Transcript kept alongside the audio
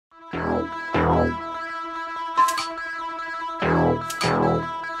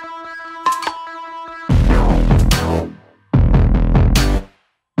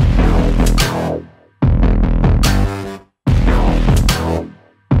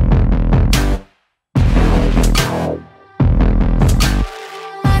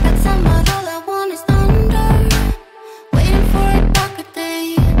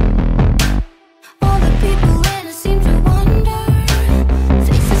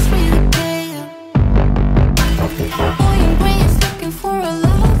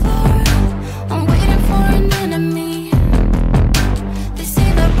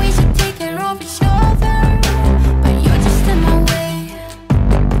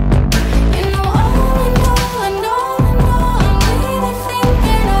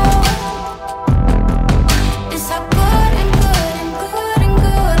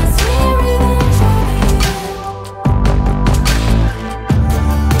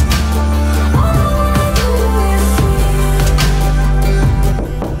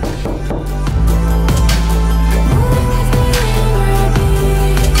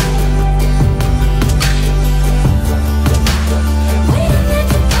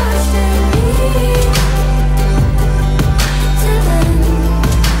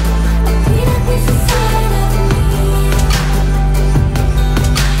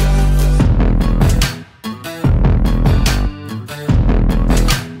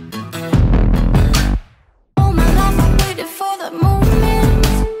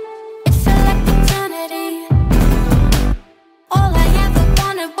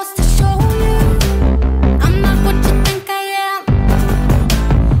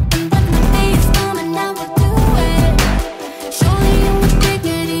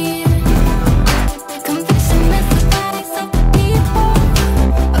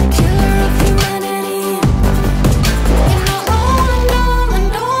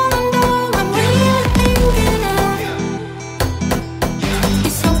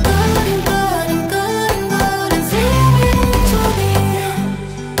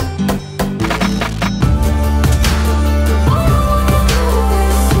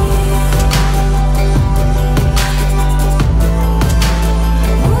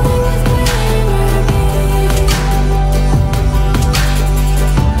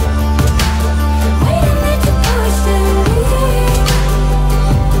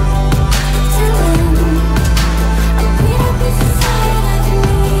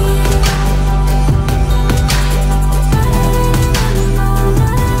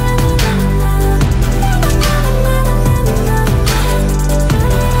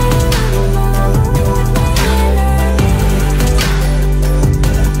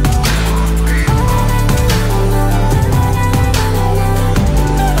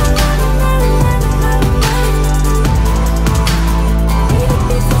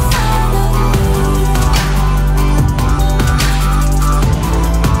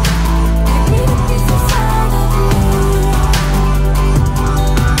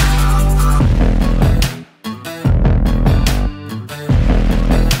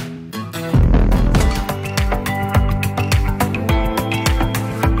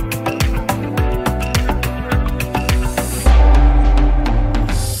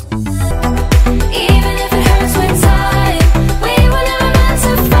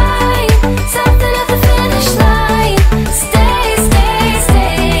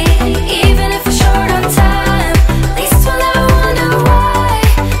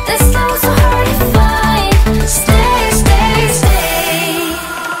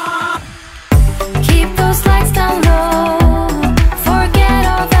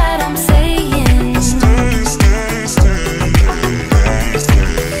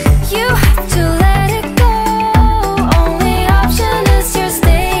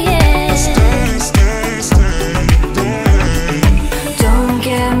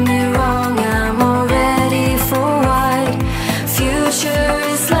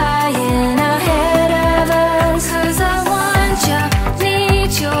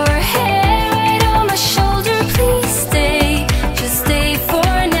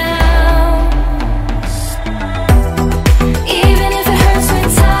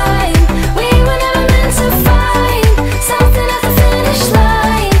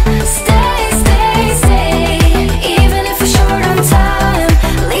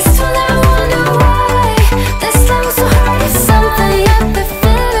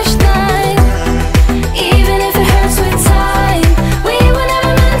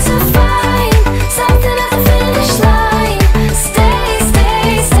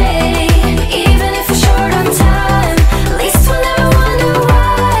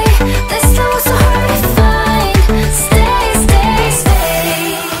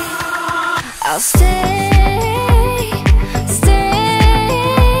I'll stay,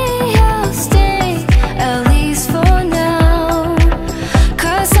 I'll stay, at least for now.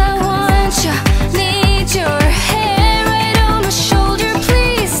 'Cause I want you, need your hand right on my shoulder.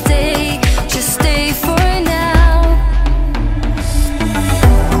 Please stay, just stay for now.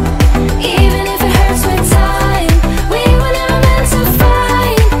 Even if it hurts with time, we were never meant to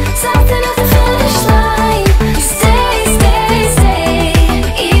find something at the finish line. Stay, stay, stay.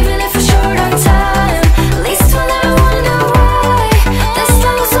 Even if it's short on time, at least we'll never wonder why this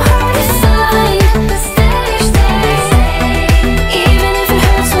love was so hard to find. Stay, stay, stay. Even if it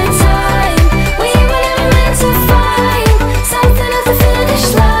hurts with time, we were never meant to find something at the finish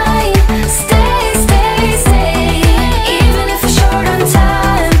line. Stay, stay, stay. Even if it's short on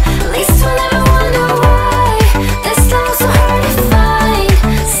time, at least we'll never wonder why this love was so hard to find.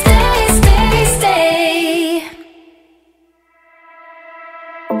 Stay, stay, stay.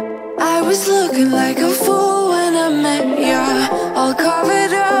 I was looking like a fool when I met ya, all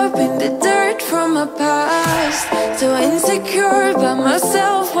covered up in the dirt from my past. So insecure by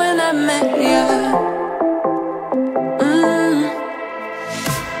myself when I met ya.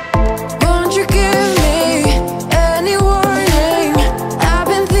 Won't you give me any warning? I've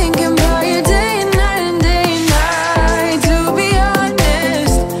been thinking about you day and night and day and night. To be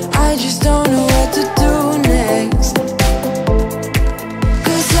honest, I just don't know what to do next.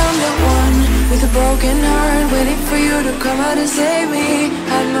 'Cause I'm the one with a broken heart, waiting for you to come out and save me.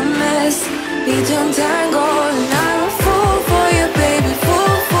 I'm a mess, need to untangle, and I'm a fool for you, baby.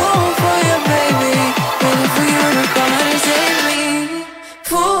 Fool for you, baby. Waiting for you to come out and save me.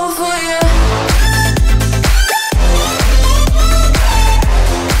 Fool for you.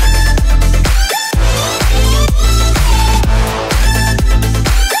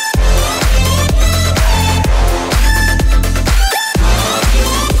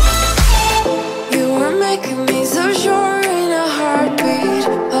 You were making me so sure in a heartbeat.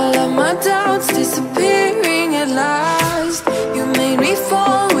 All of my doubts disappearing at last. You made me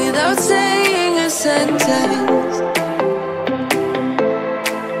fall without saying a sentence.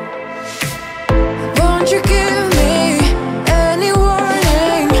 Won't you give me any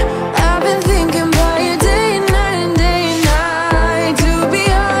warning? I've been thinking about you day and night and day and night. To be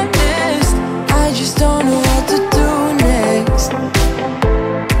honest, I just don't know what to do next.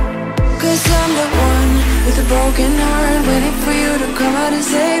 'Cause I'm the one with a broken heart, waiting for you to come out and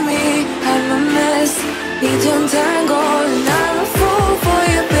save me. I'm a mess, need to untangle, and I'm a fool for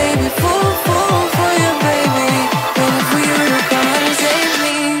you, baby. Fool for you, baby. Waiting for you to come out and save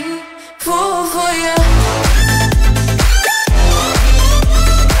me. Fool for you.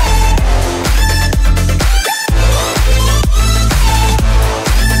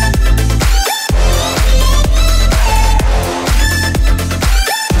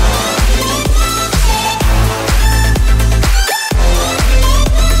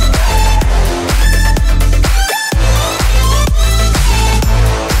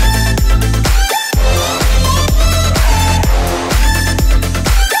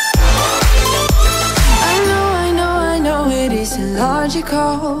 I know it isn't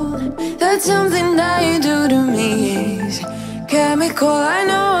logical. That something that you do to me is chemical. I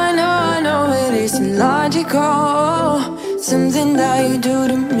know it isn't logical. Something that you do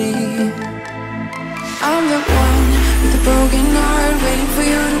to me. I'm the one with a broken heart, waiting for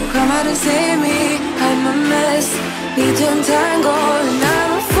you to come out and save me. I'm a mess, need to untangle, and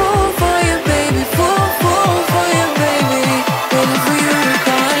I'm a fool for you, baby. Fool for you, baby. Waiting for you to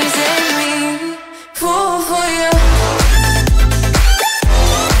come out and save me. Fool for you.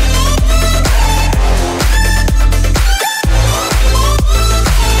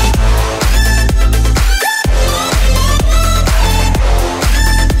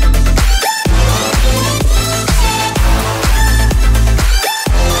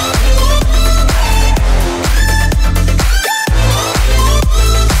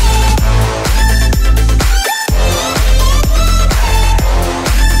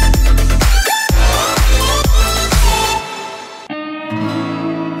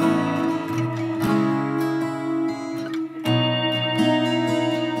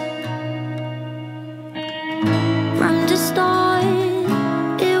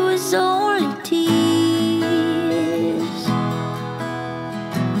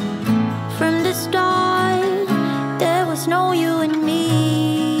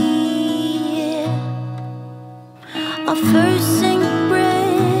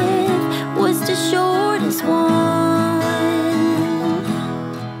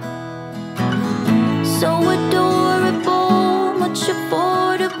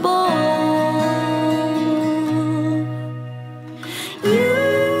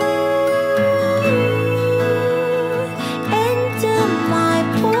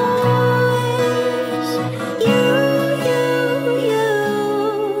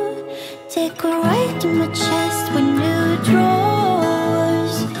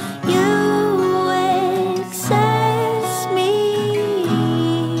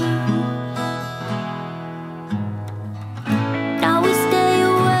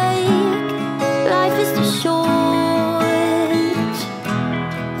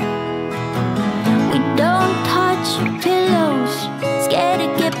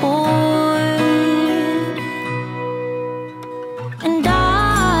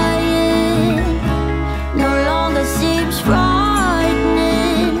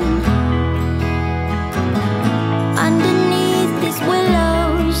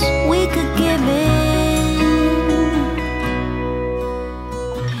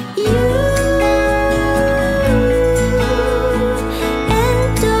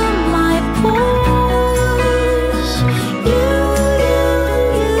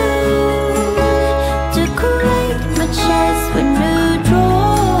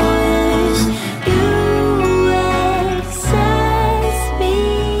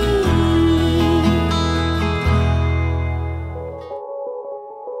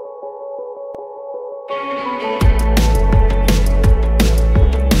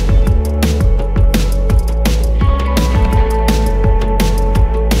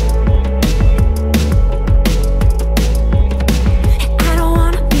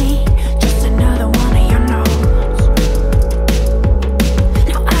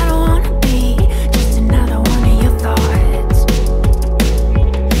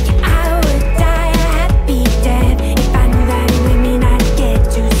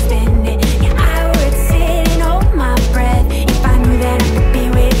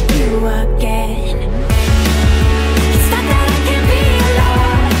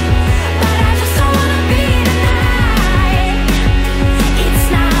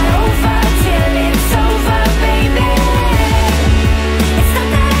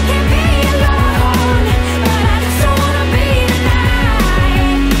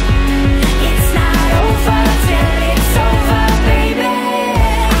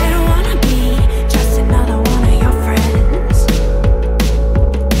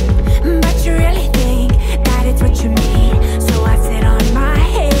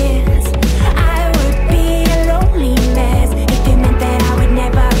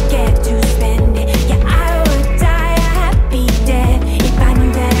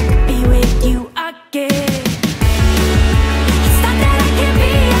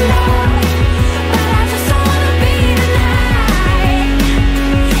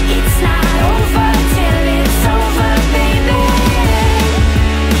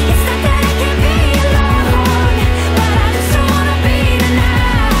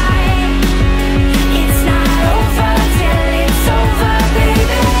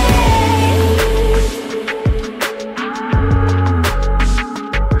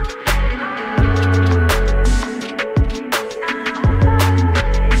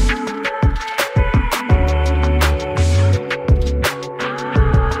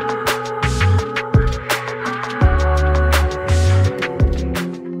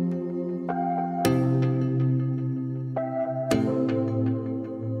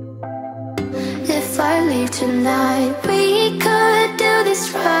 leave tonight, we could do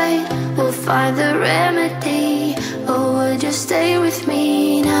this right. We'll find the remedy. Or would you stay with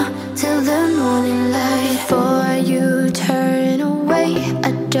me now till the morning light? Before you turn away,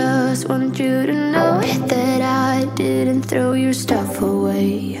 I just want you to know that I didn't throw your stuff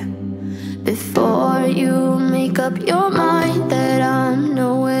away. Before you make up your mind that I'm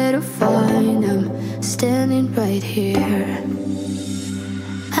nowhere to find, I'm standing right here.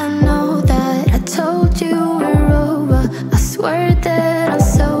 I know that I told you we're over, I swear that I'm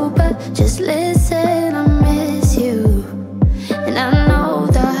sober. Just listen, I miss you. And I know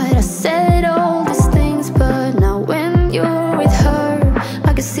that I said all these things, but now when you're with her,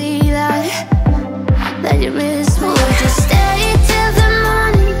 I can see that you miss me. Would you stay till the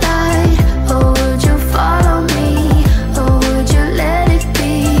morning light? Or would you follow me? Or would you let it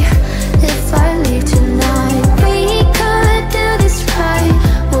be? If I leave tonight, we could do this right.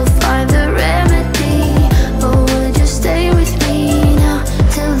 We'll find the remedy. Or would you stay with me now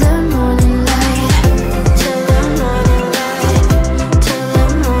till the morning light? Till the morning light. Till the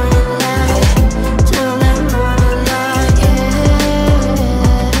morning light. Till the morning light, yeah.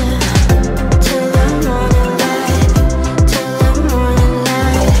 Till the morning light. Till the morning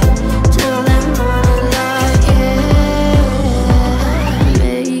light. Till the morning light, yeah.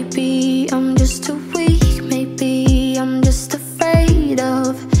 Maybe I'm just too weak. Maybe I'm just afraid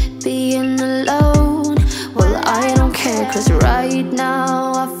of being alone. Well, I don't care, 'cause right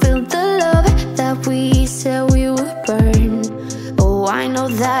now I feel the love that we said we would burn. Oh, I know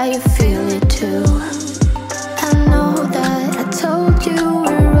that you feel it too. I know that I told you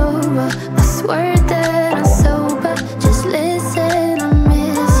we're over, I swear that I'm sober. Just listen, I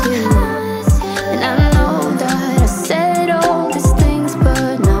miss you. And I know that I said all these things,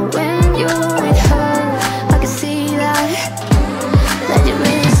 but now when you're with her, I can see that you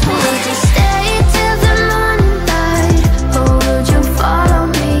miss me. Would you stay till the morning light? Or would you follow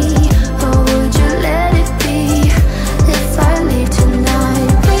me? Or would you let it be? If I leave tonight,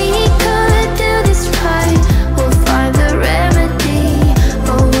 we could do this right. We'll find the remedy.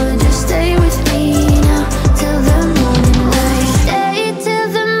 Or would you stay with me now till the morning light? Stay till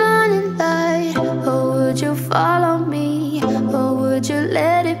the morning light. Or would you follow me? Or would you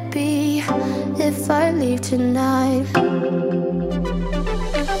let it be? If I leave tonight.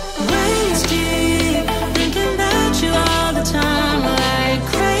 Waves deep, thinking about you all the time, like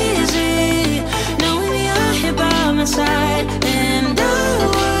crazy, knowing you're here by my side. And I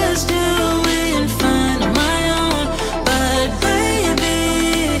was doing fine on my own, but baby,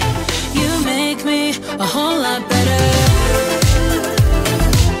 you make me a whole lot better.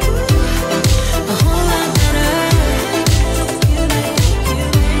 A whole lot better.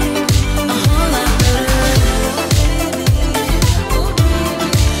 A whole lot better.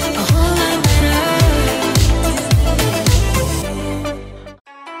 A whole lot better.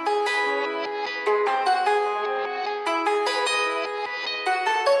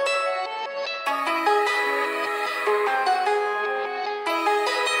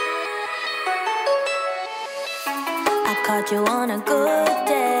 I caught you on a good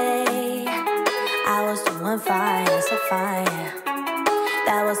day. I was doing fine, so fine.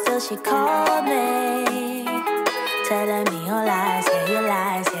 That was till she called me, telling me your lies, yeah, your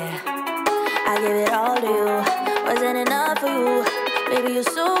lies, yeah. I give it all to you, wasn't enough for you. Baby,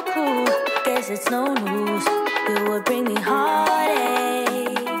 you're so cruel, guess it's no news. You would bring me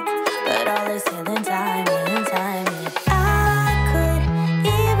heartache, but all is still in time, yeah, in time, yeah. I could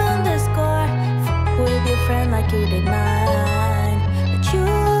even the score, with your friend like you did mine. But you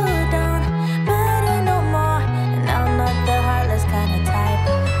don't matter no more, and I'm not the heartless kind of type.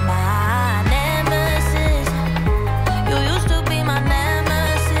 My nemesis, you used to be my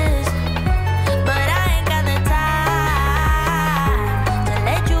nemesis, but I ain't got the time to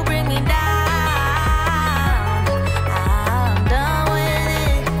let you bring me down. I'm done with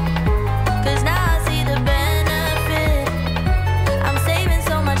it, 'cause now I see the benefit. I'm saving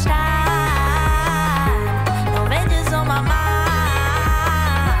so much time, no vengeance on my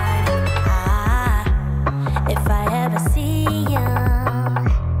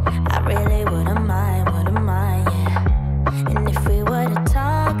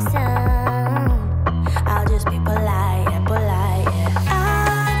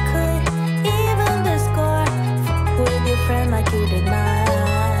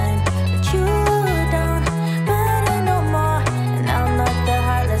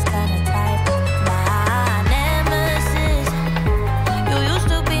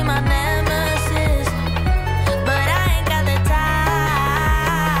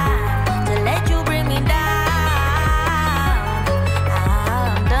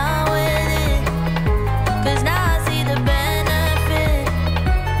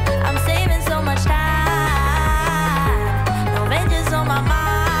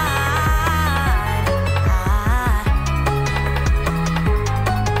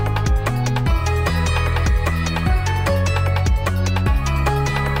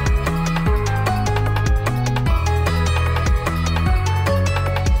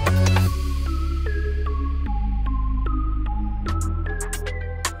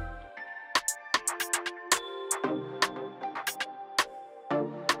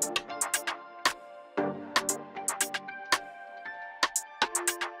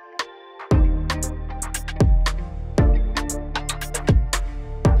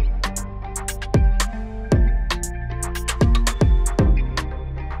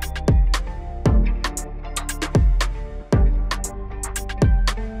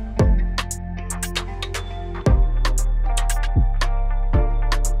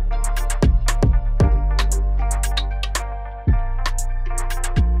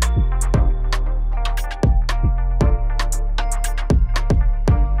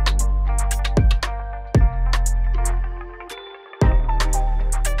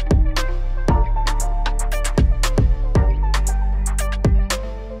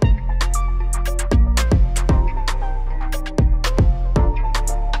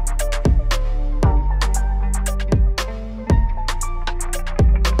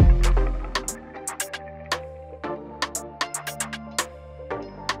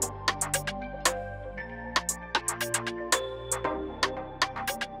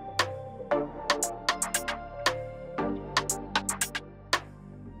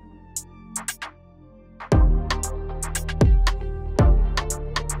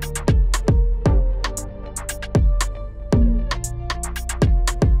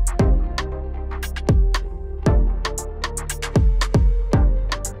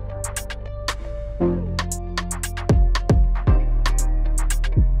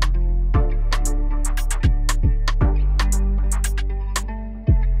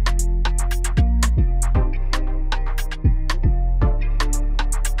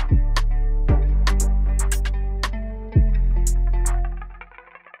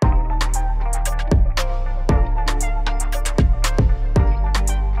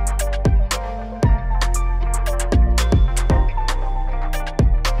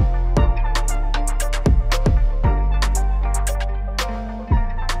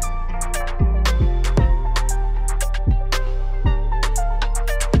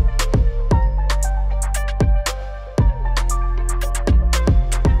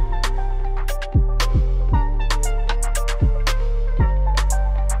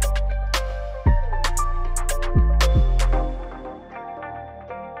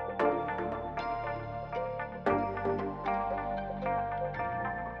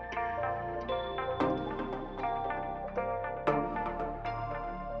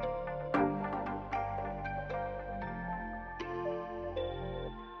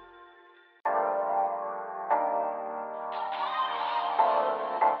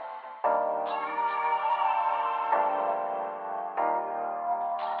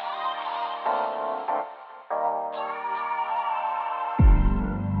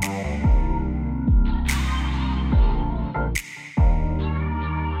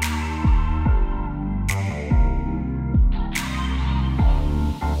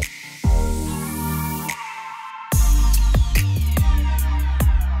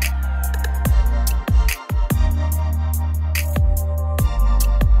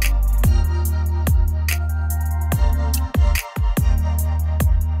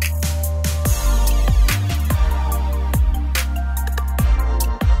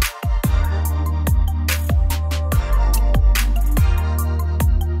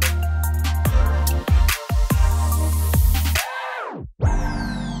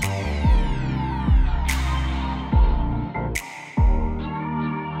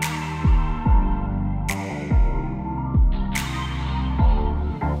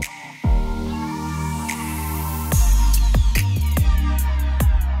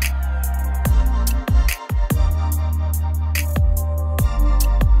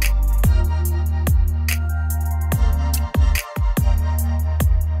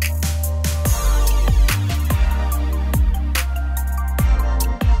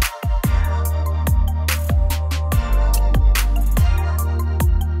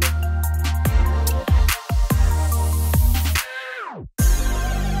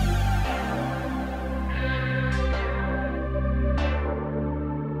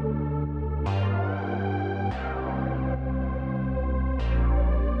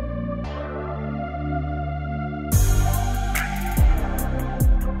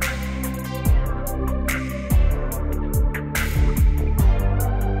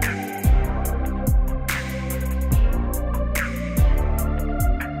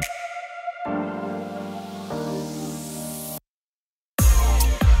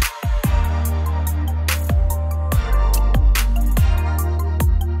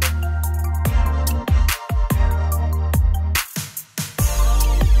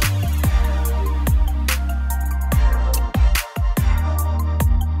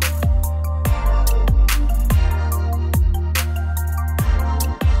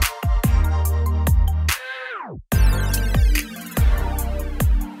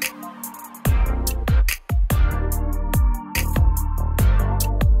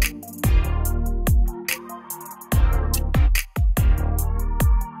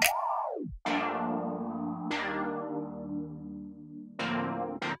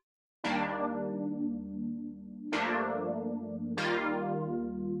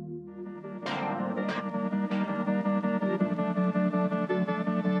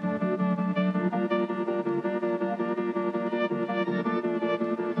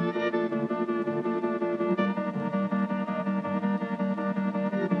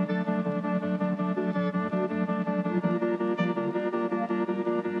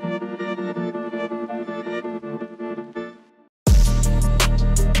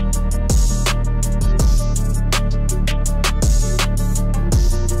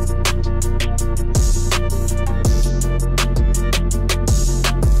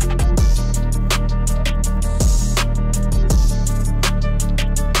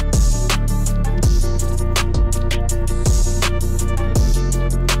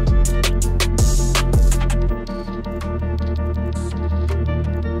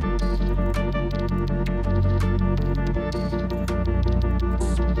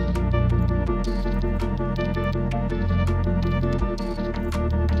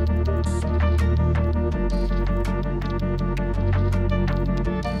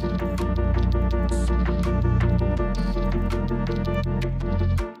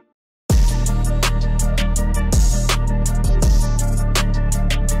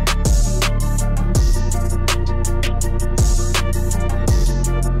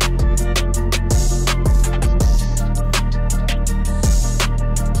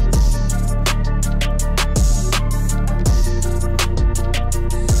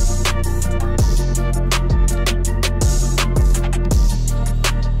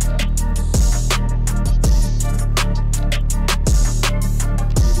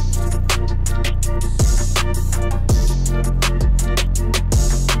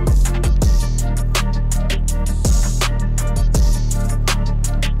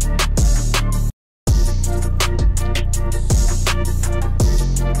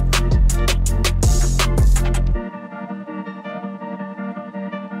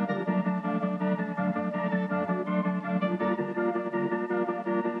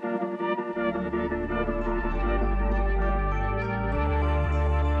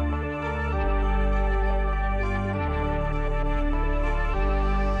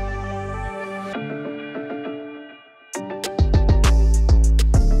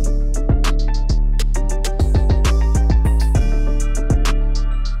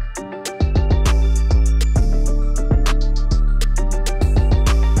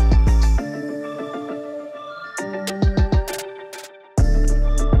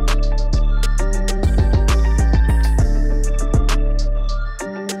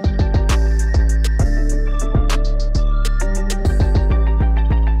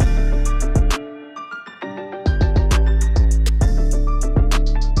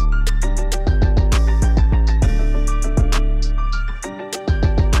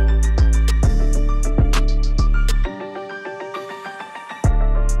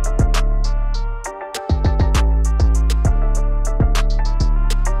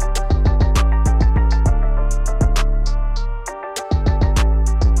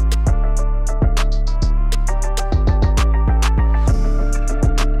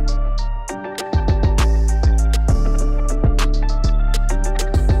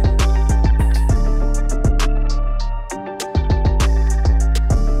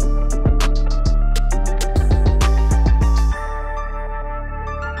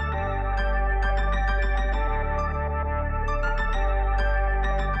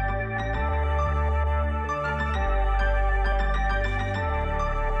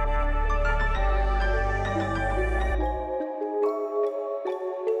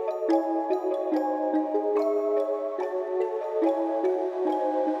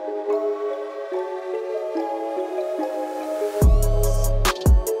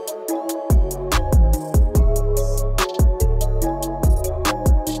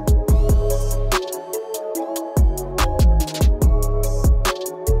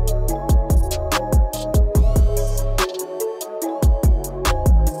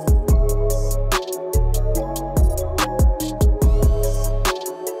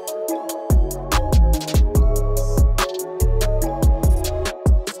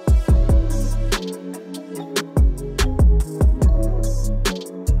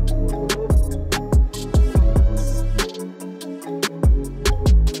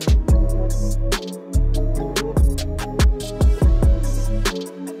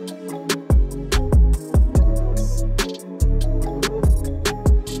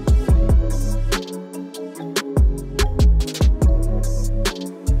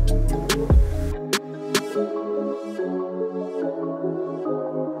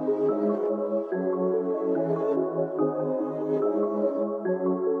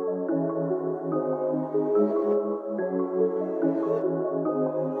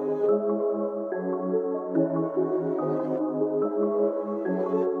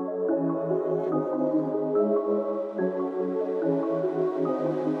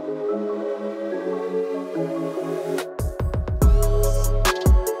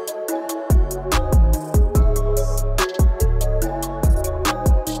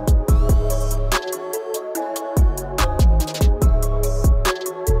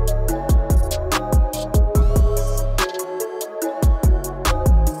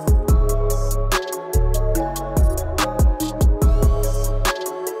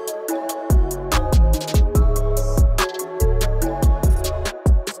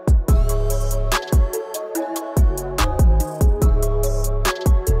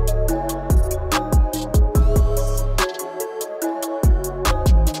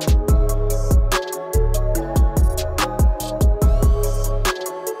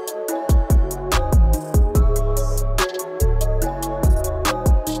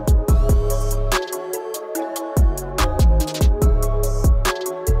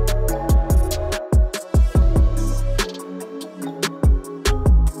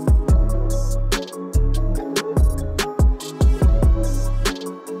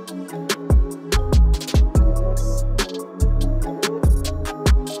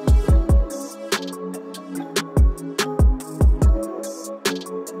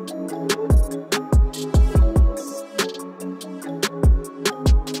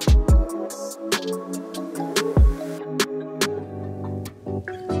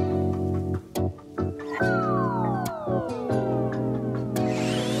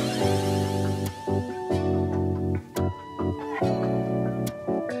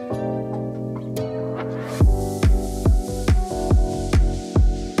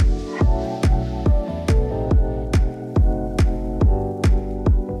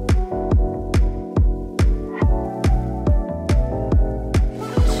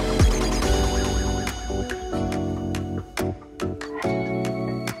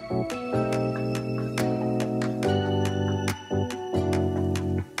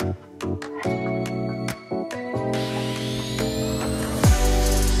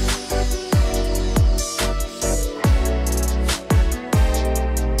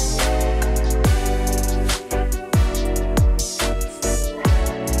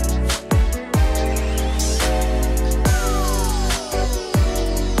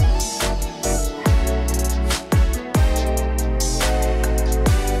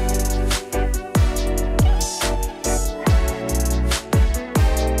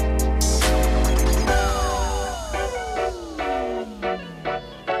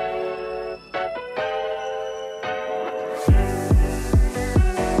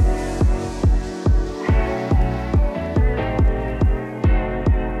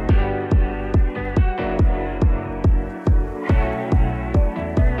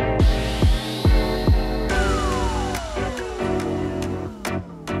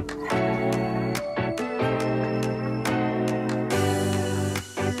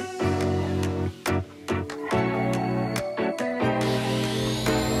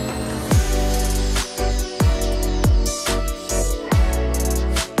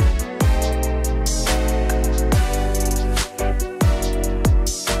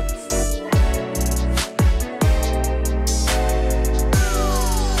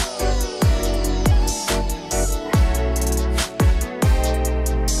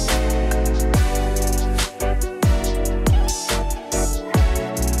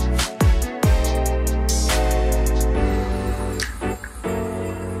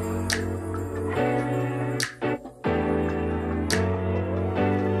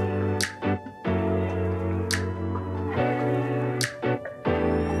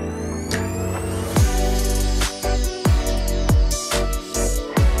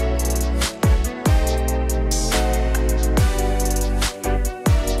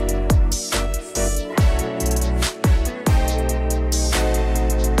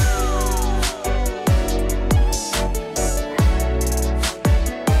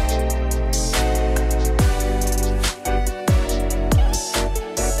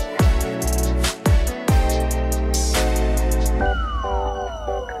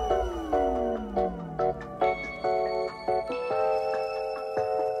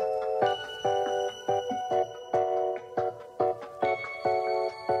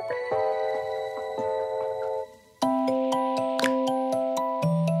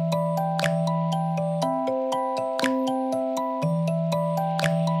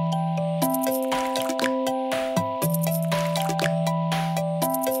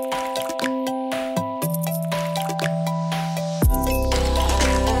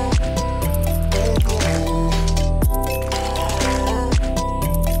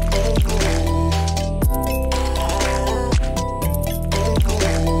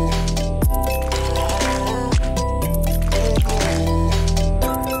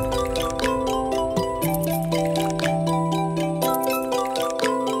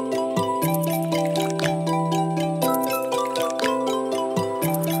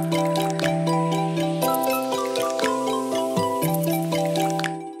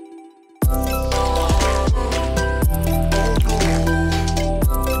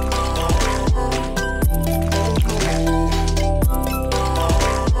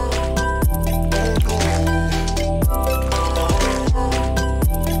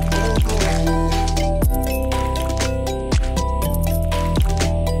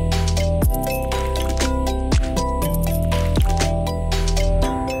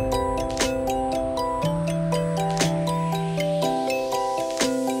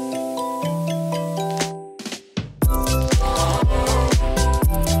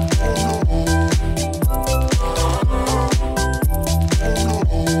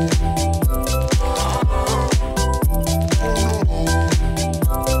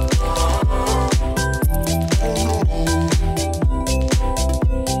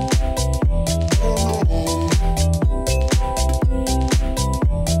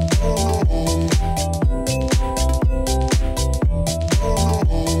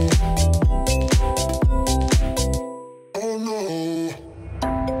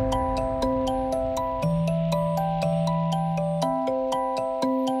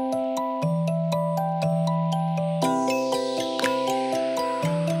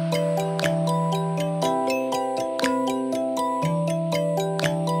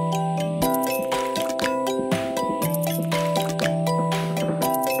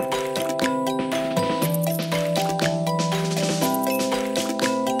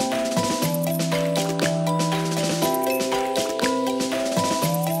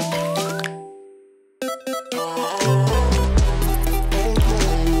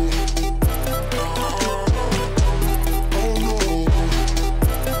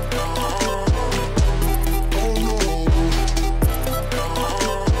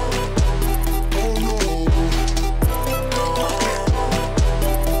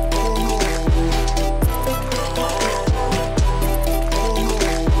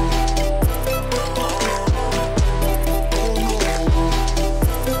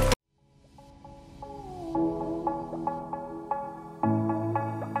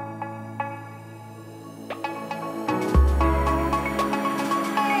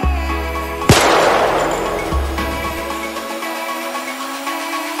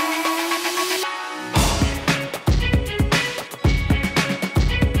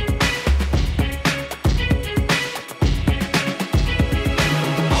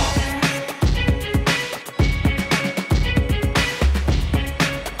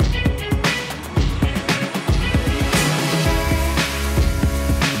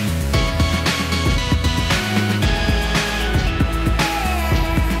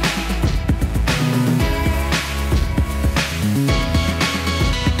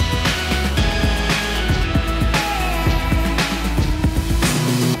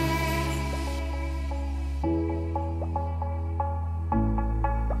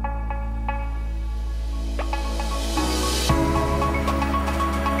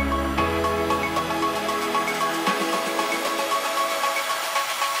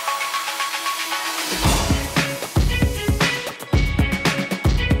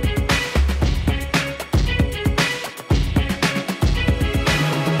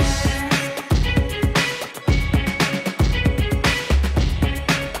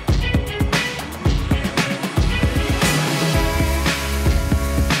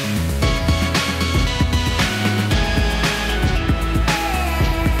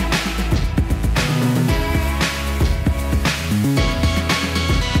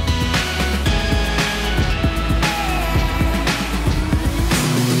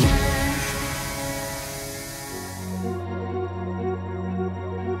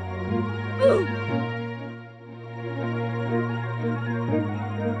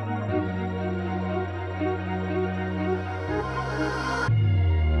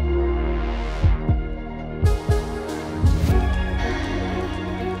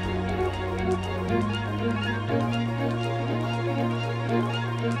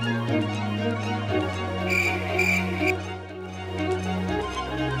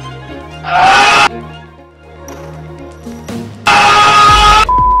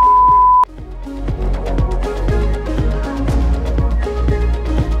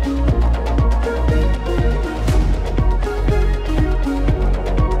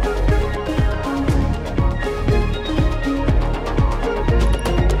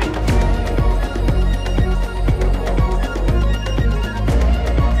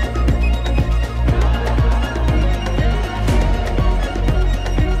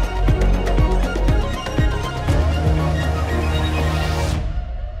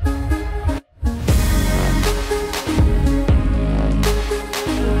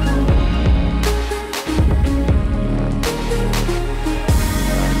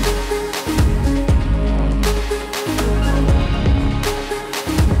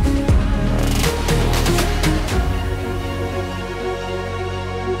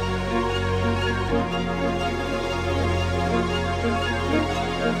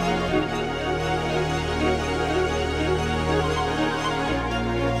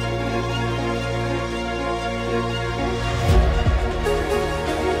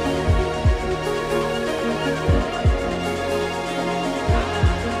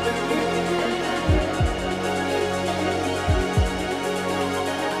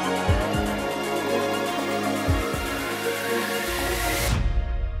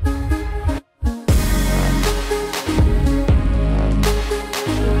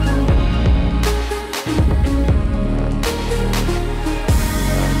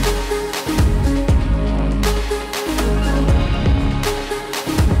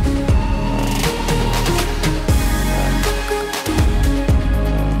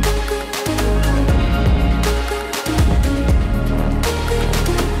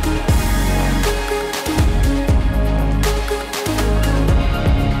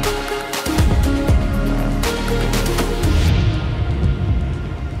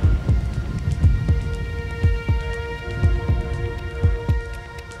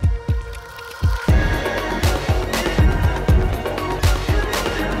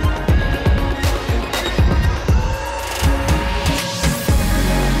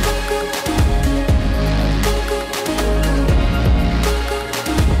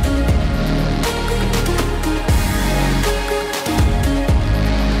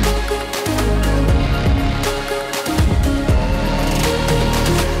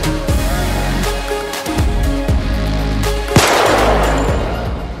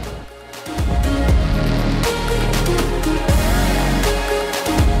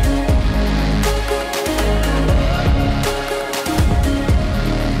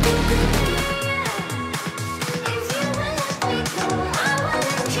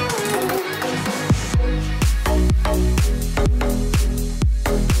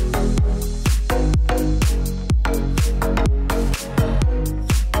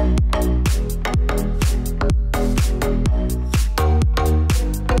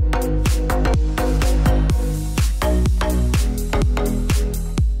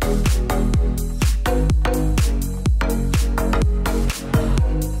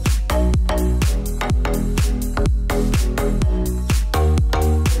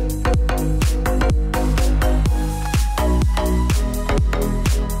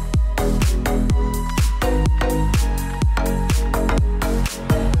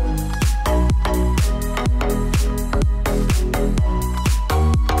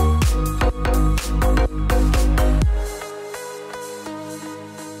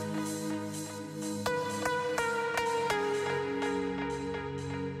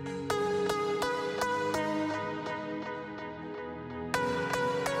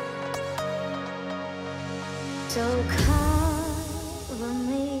So cover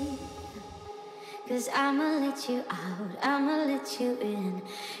me, 'cause I'ma let you out, I'ma let you in.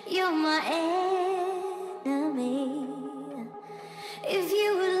 You're my enemy. If you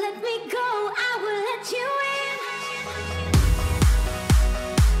would let me go, I will let you in.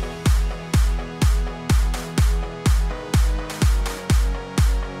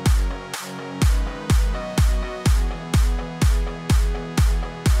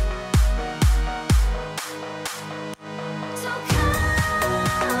 So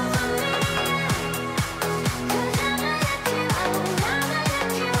cover me, 'cause I'ma let you out, I'ma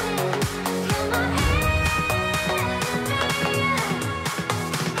let you in. You're my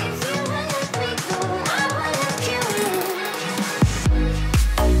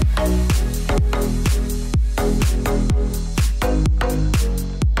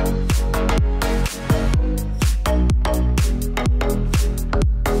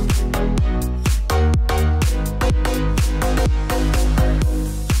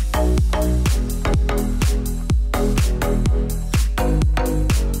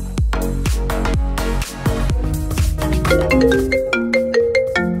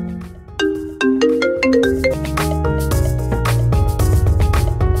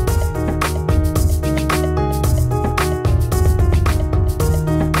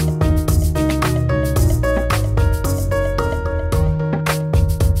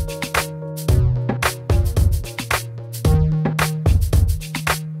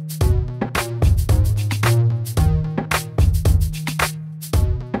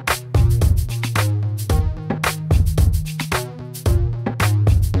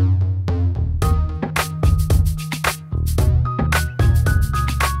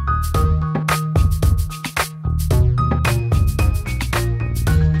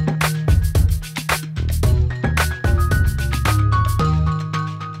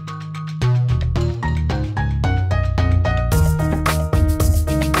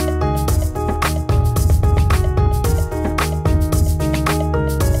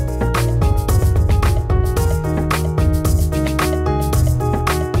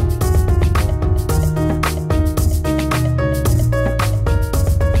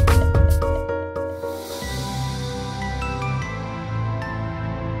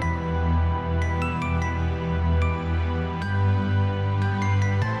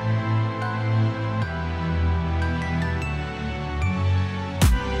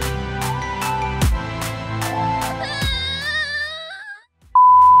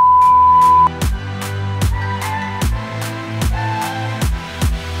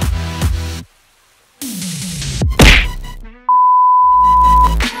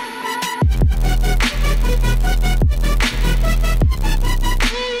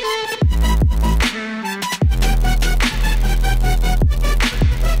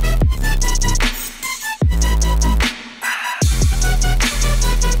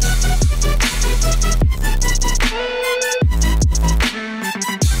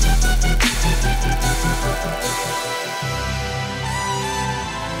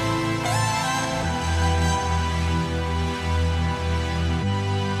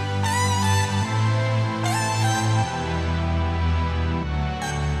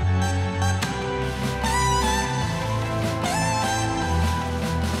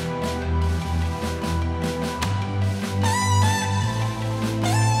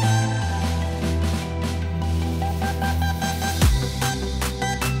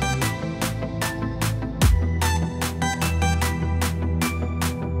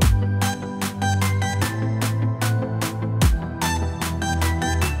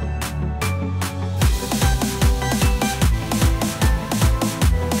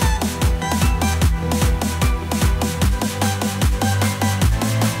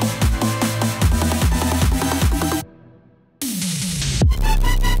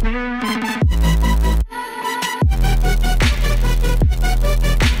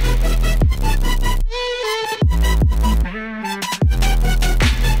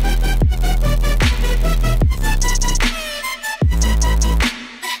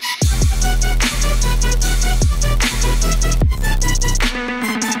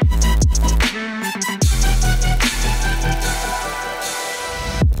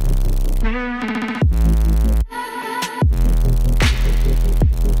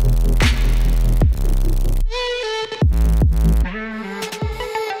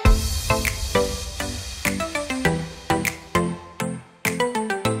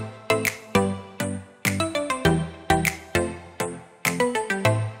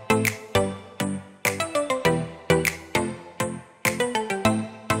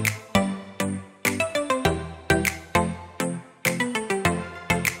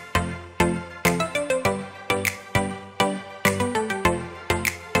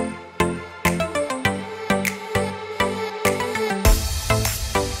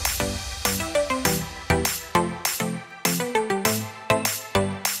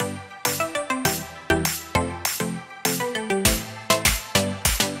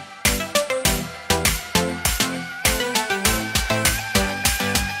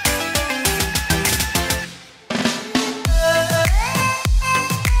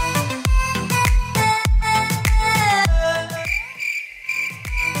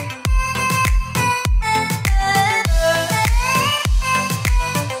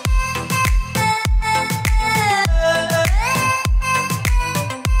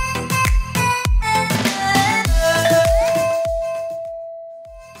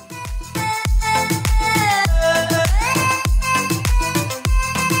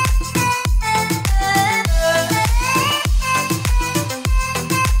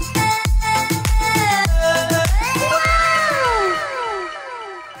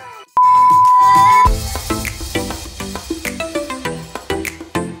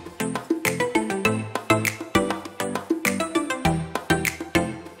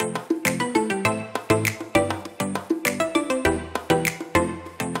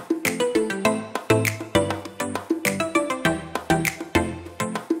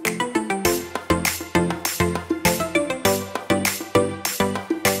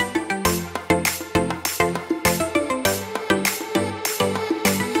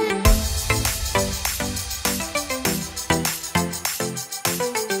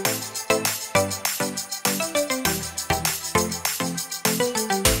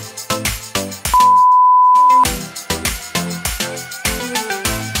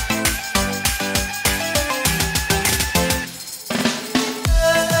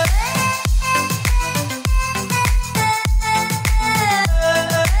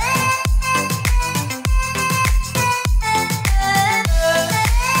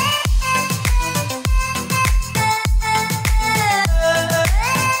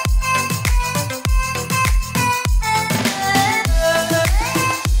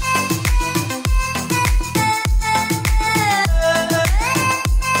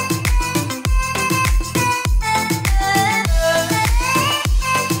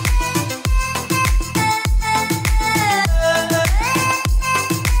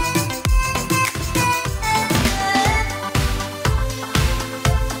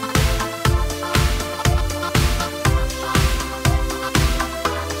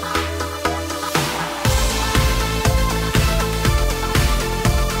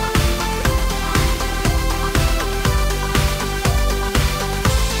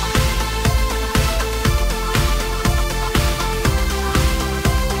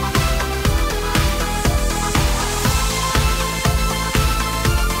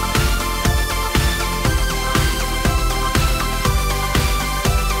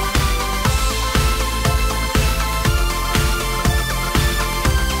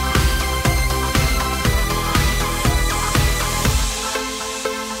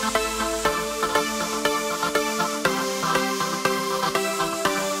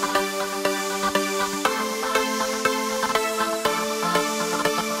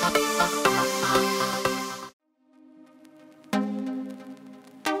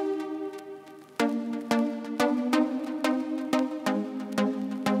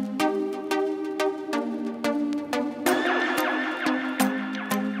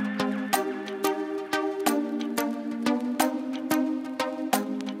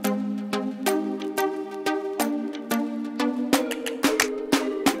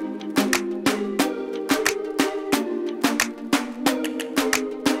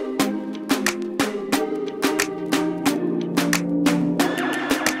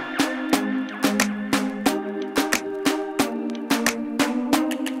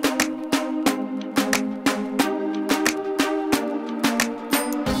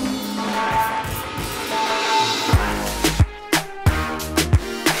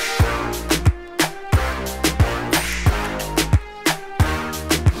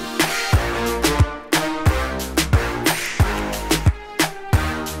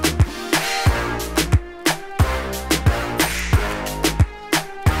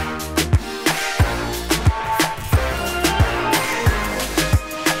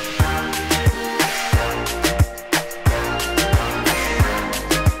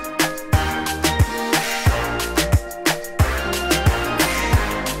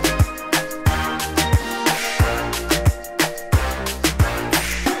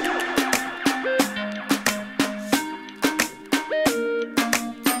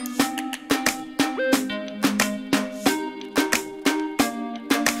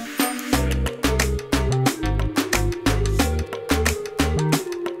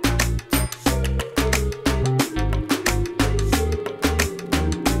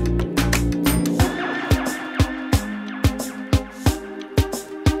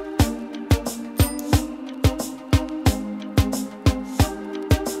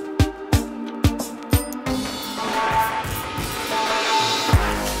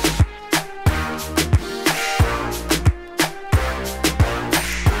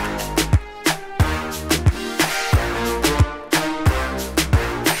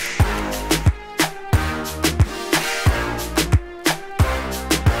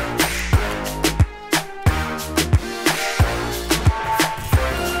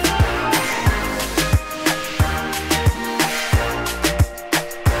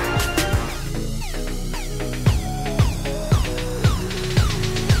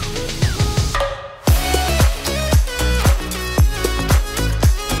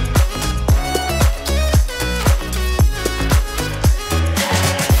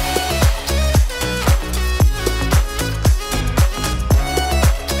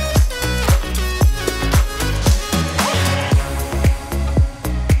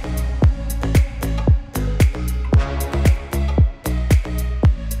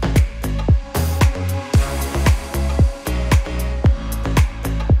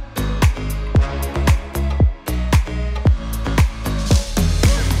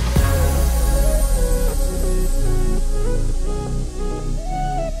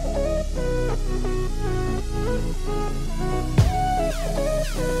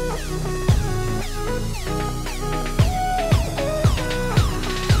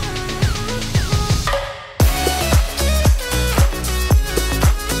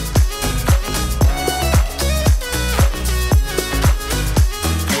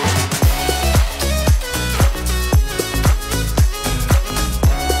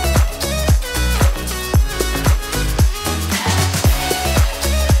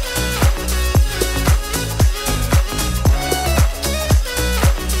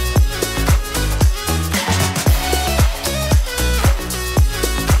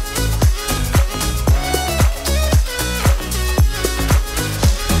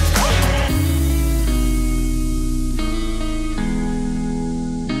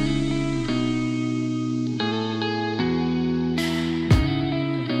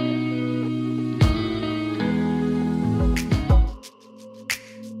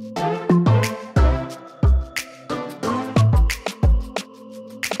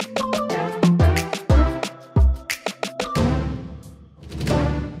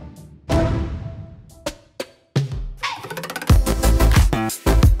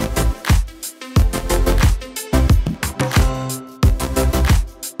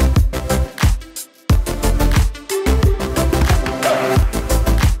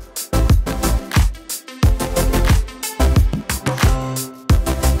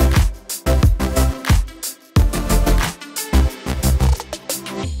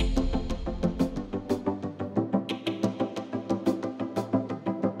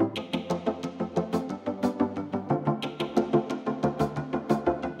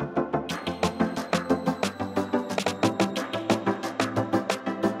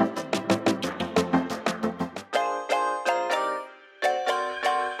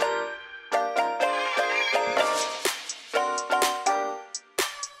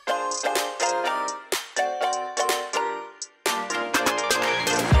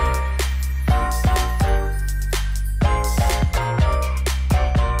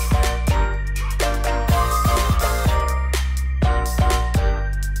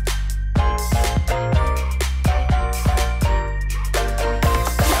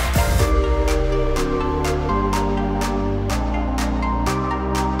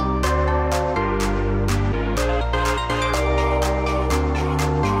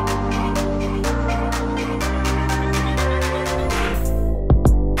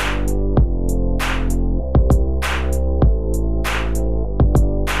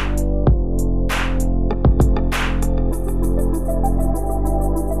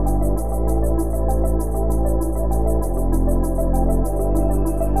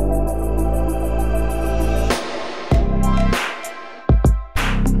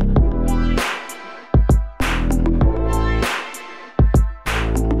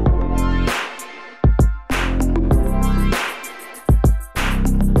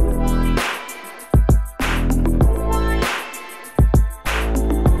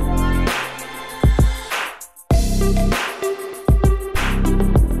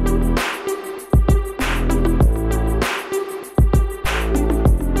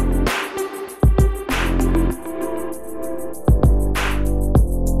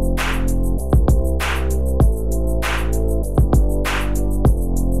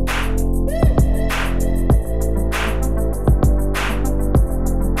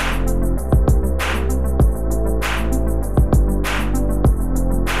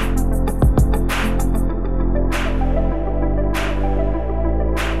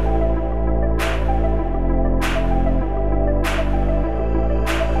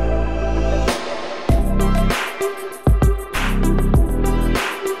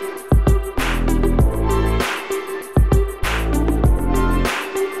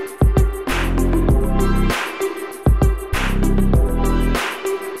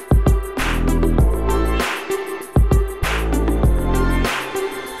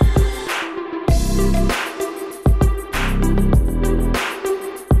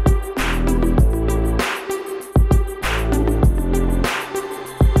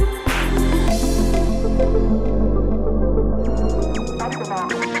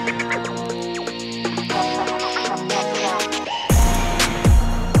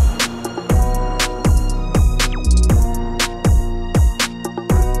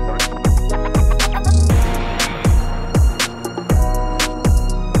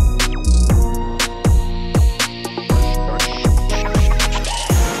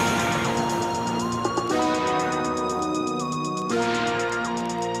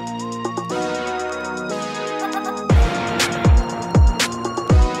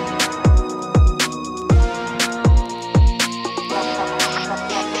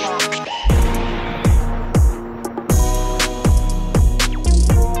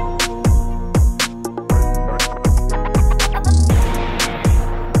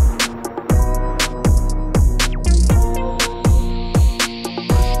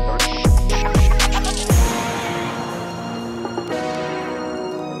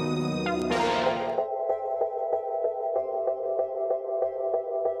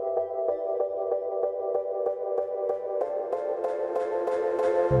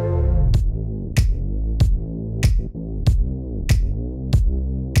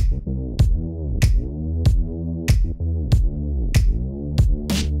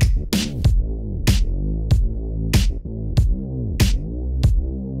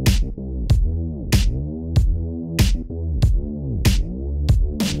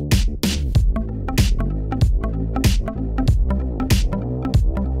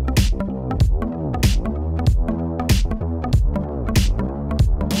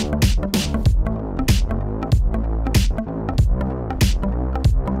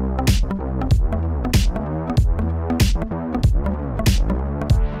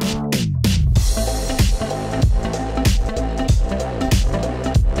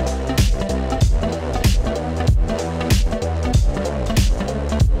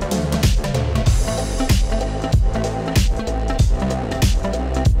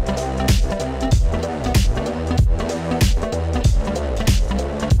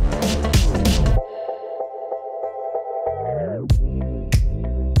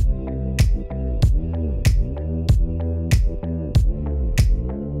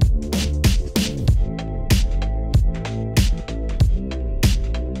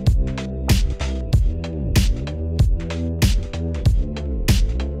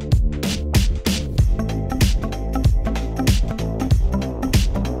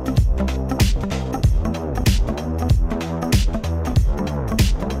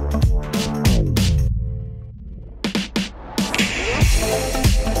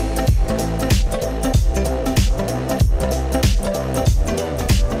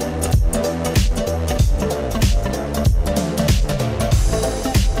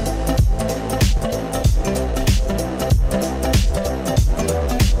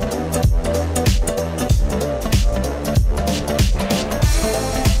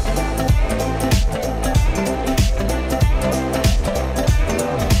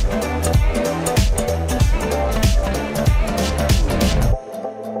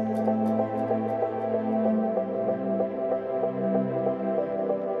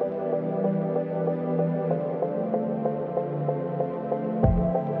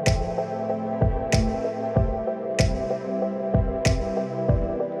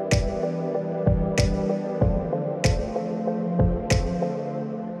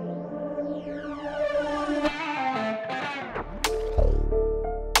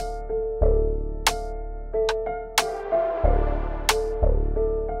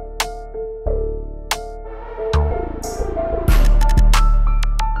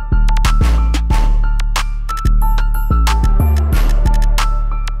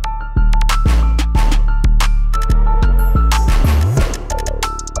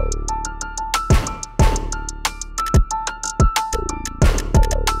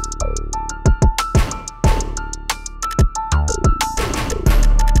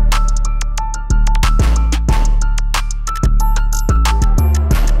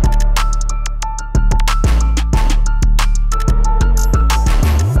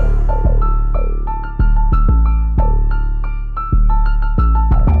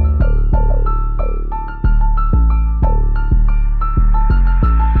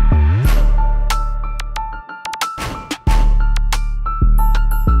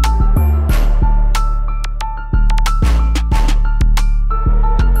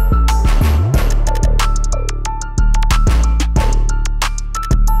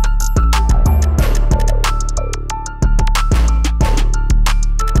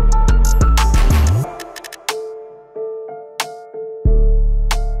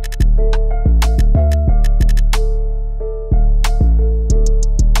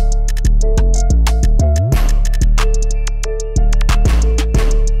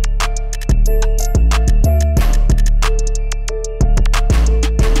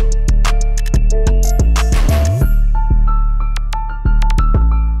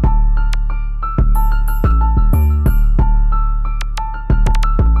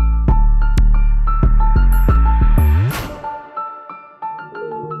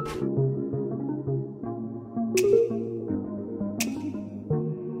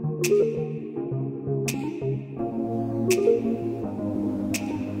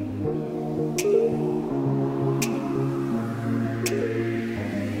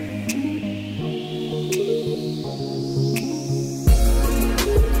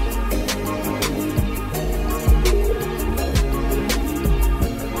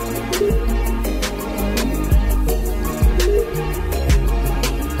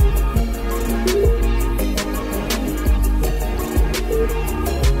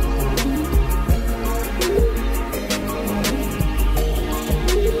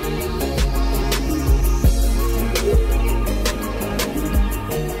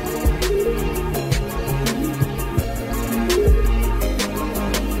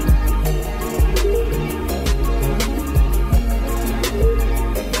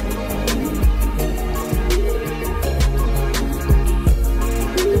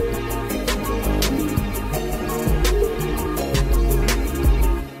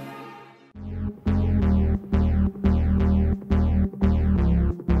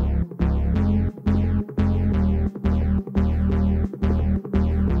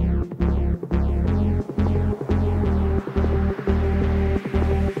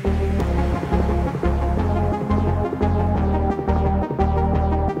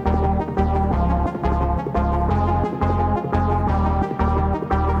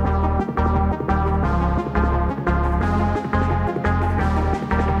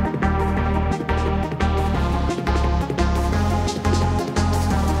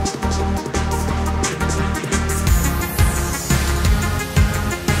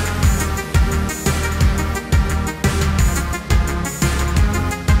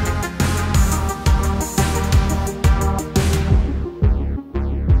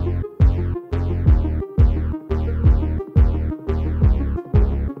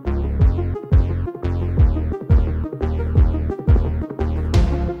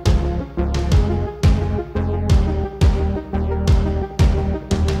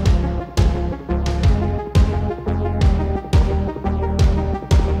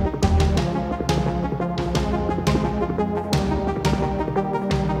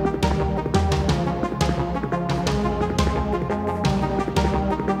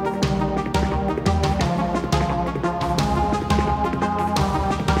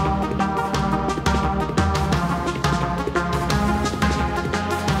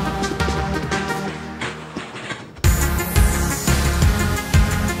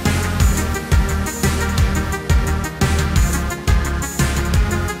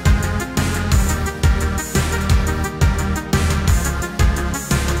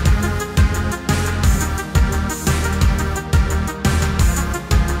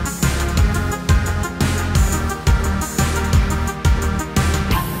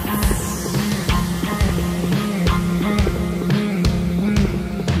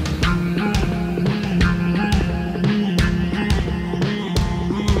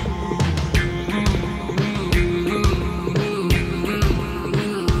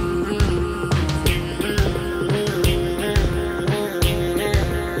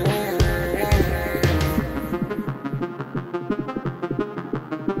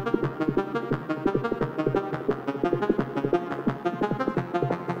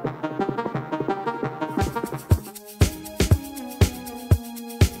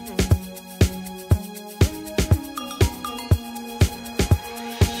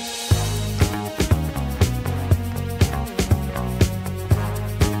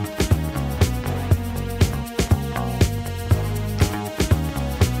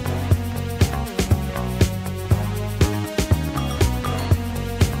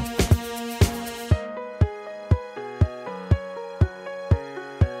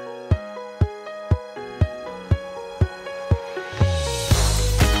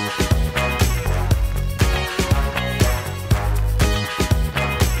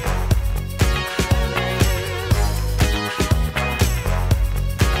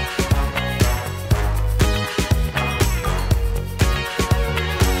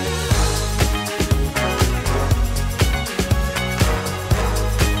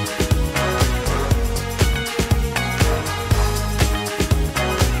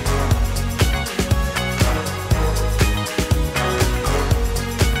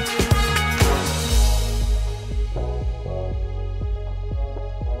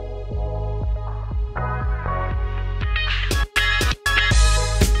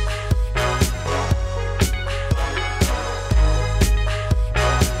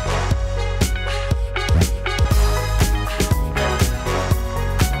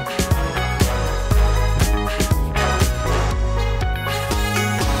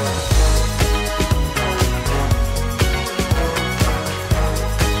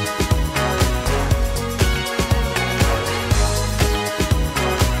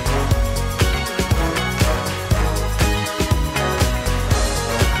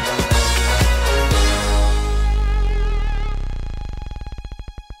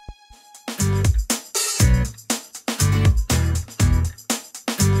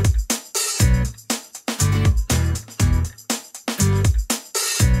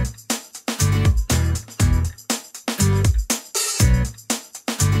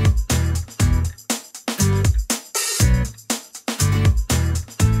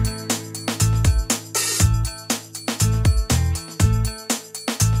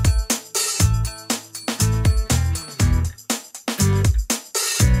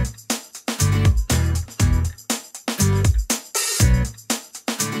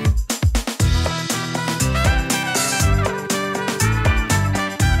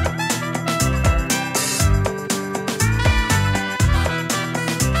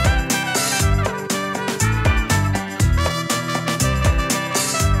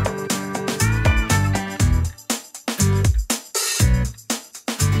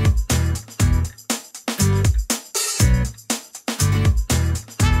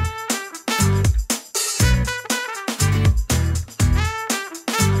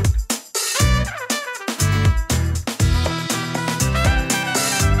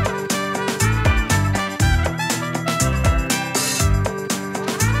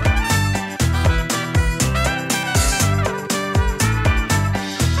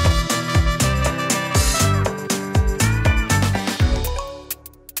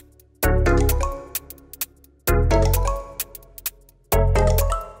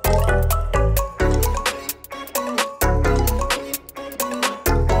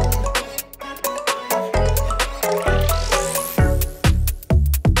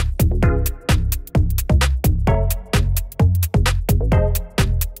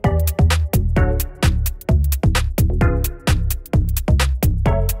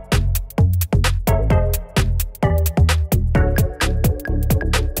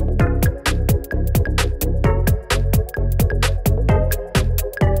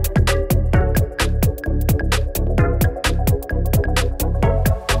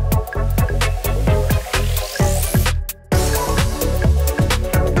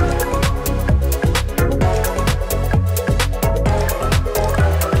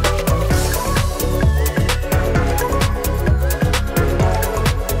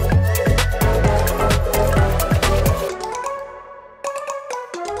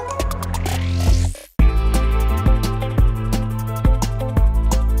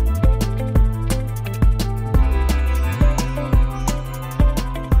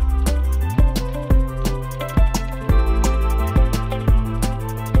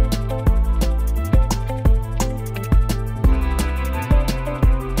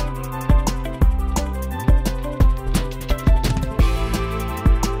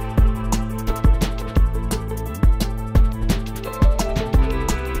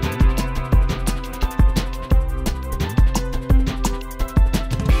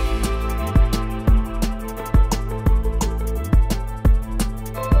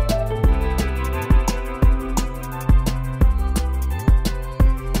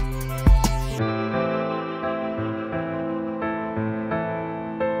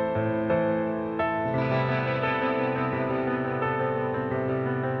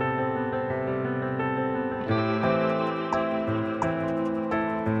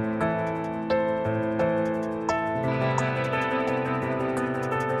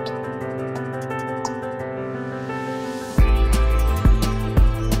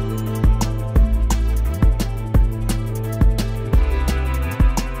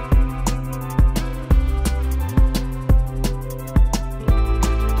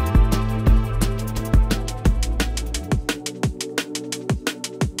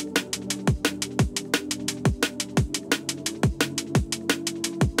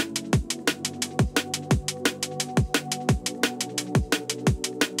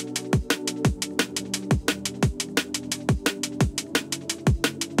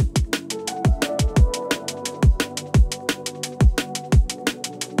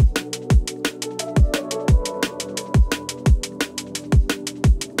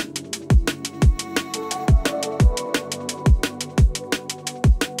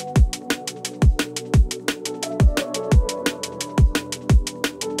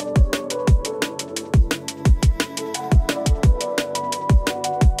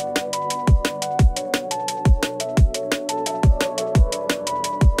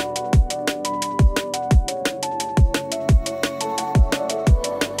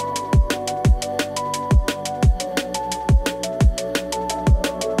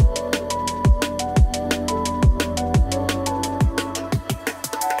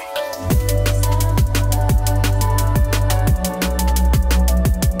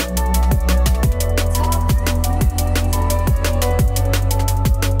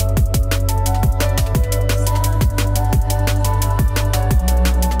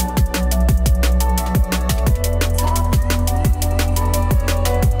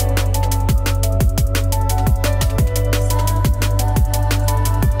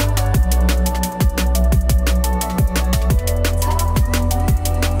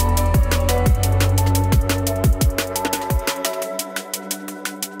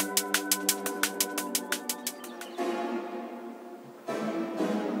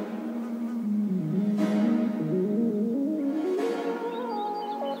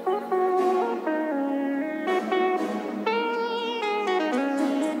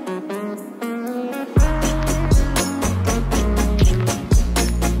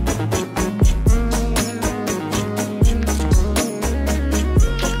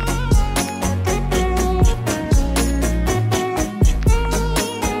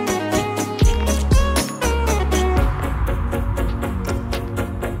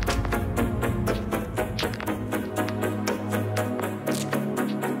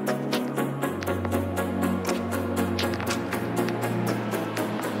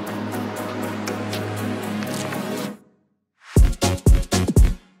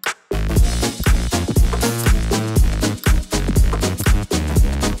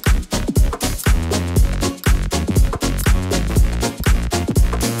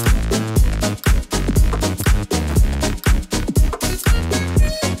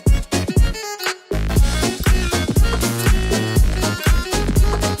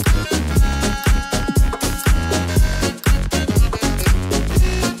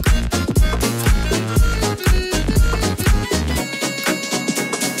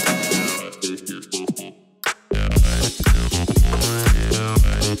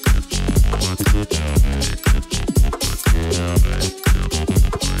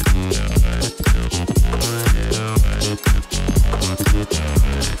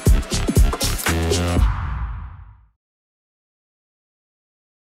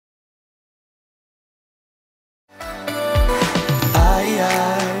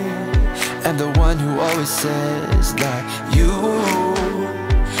always says that you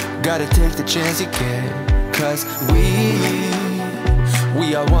gotta take the chance you get, 'cause we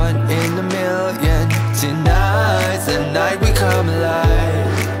are one in a million. Tonight's the night we come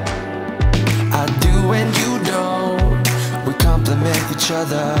alive. I do and you don't, we complement each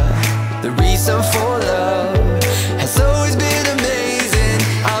other. The reason for love has always been amazing.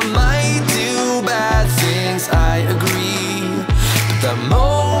 I might do bad things, I agree, but the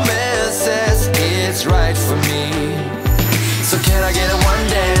moment says it's right for me. So can I get a one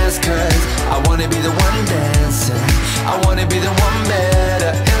dance, 'cause I wanna be the one dancing. I wanna be the one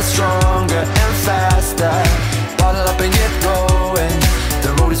better and stronger and faster. Bottle up and get going,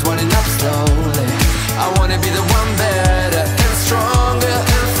 the road is running up slowly. I wanna be the one better and stronger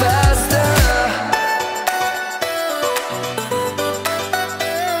and faster.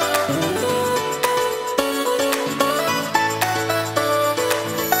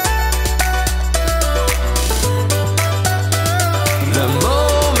 The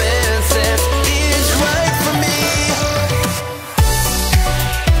moment says it's right for me.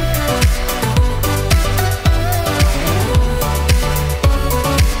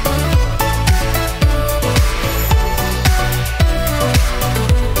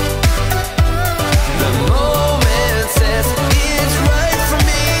 The moment says it's right for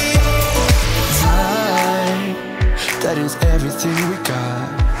me. Time, that is everything we got,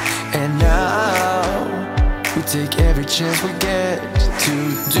 and now we take every chance we get to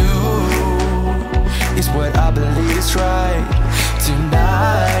do is what I believe is right.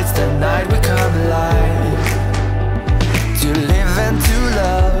 Tonight's the night we come alive. To live and to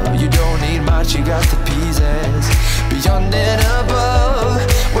love, you don't need much, you got the pieces. Beyond and above,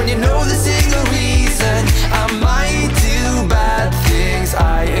 when you know the single reason. I might do bad things,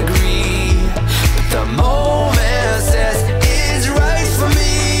 I agree, but the moment says it's right for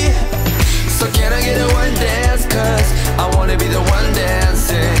me. So can I get a one dance, 'cause I wanna be the one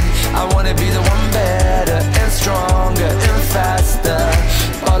dancing. I wanna be the one better and stronger and faster.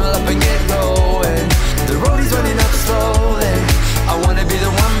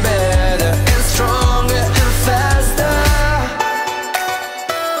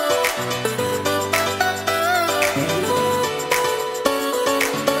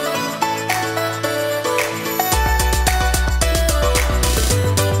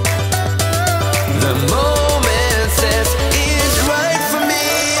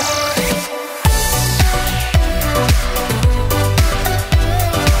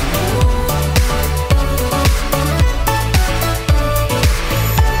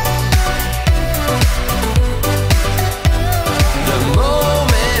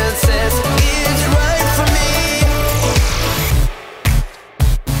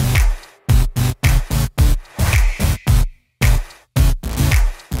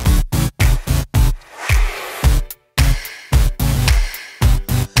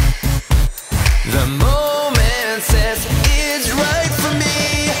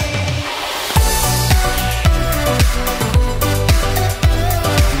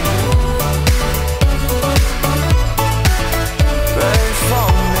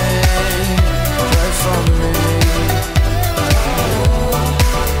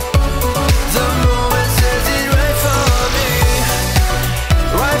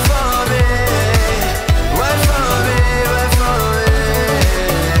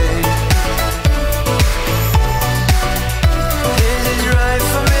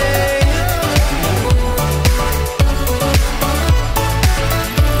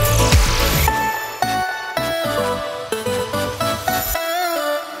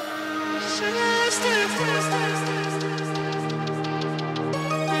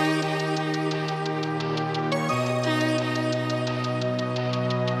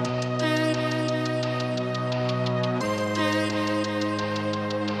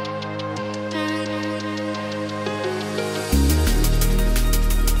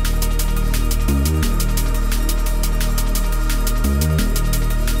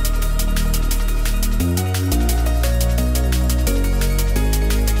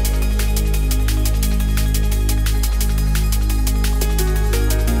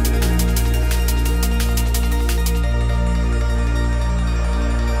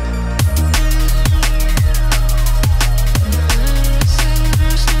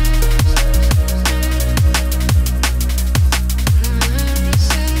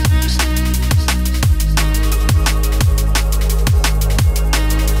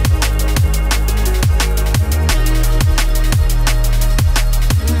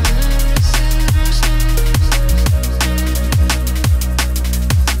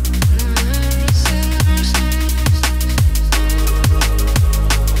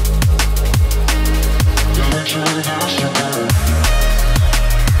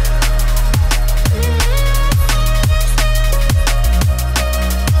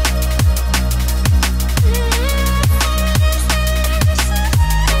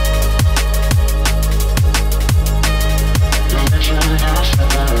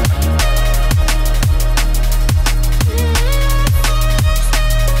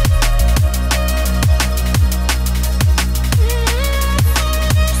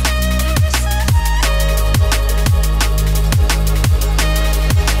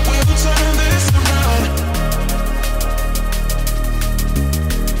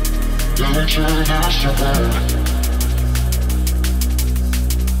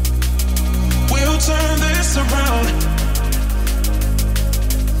 We'll turn this around.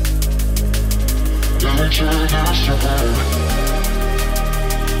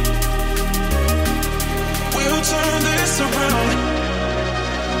 We'll turn this around.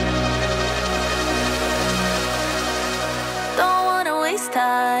 Don't wanna waste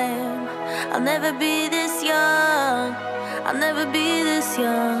time. I'll never be this young. I'll never be this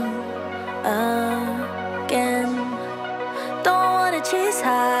young again. Don't wanna chase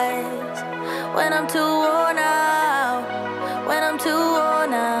highs when I'm too worn out. When I'm too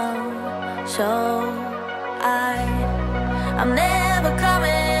worn out. So I'm never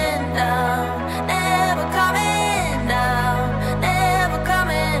coming down. Never coming down. Never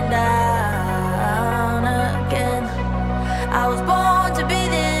coming down again. I was born to be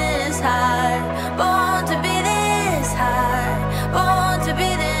this high. Born to be this high. Born to be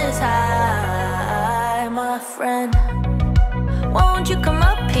this high, my friend. Won't you come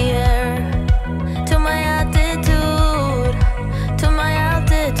up here to my altitude? To my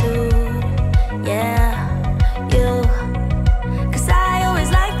altitude, yeah, you. 'Cause I always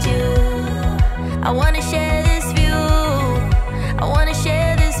liked you. I wanna share this view. I wanna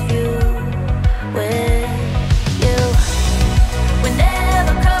share this view with you. We're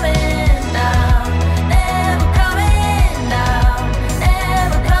never coming down. Never coming down.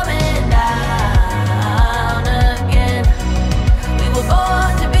 Never coming down again. We were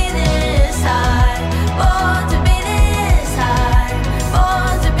born to be this high. Born to be this high.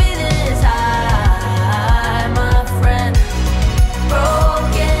 Born to be this high, my friend.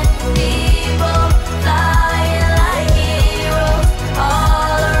 Broken people flying like heroes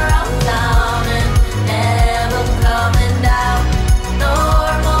all around town and never coming down.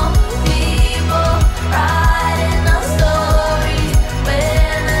 Normal people writing our stories.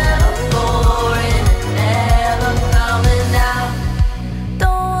 We're never boring and never coming down.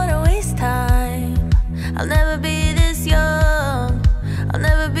 Don't wanna waste time. I'll never be this young. I'll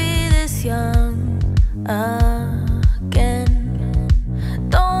never be this young again.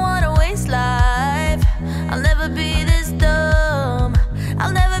 Don't wanna waste life. I'll never be this dumb.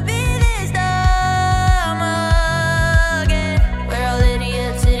 I'll never be this dumb again. We're all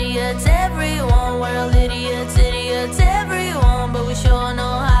idiots, idiots, everyone. We're all idiots, idiots, everyone. But we sure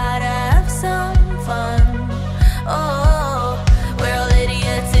know how to have some fun. Oh, we're all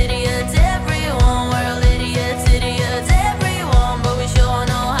idiots, idiots, everyone. We're all idiots, idiots, everyone. But we sure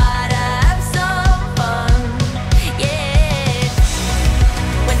know how to have some fun. Yeah.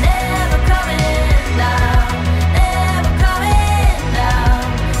 We're never coming down. Never coming down.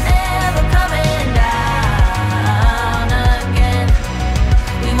 Never coming down again.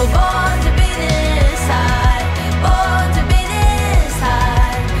 We were born to be this high. Born to be this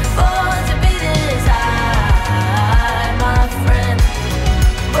high. Born to be this high, my friend.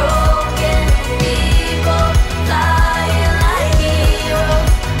 Broken people flying like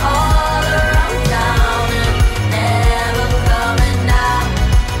heroes all around town and never coming down.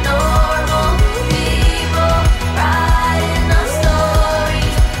 Normal people writing our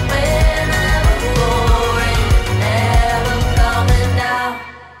stories. We're never boring, never coming down.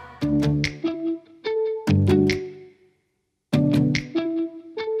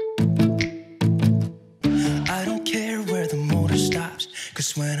 I don't care where the motor stops. 'Cause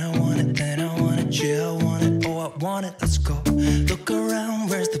when I want it, then I want it. Yeah, I want it. Oh, I want it. Let's go. Look around,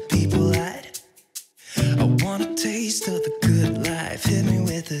 where's the people at? I want a taste of the good life. Hit me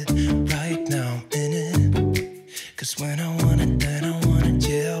with it right now, I'm in it. 'Cause when I want it, then I want it.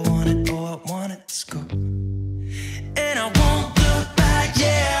 Yeah, I want it. Oh, I want it. Let's go. And I won't look back,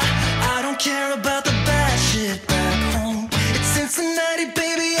 yeah. I don't care about the bad shit back home. It's Cincinnati,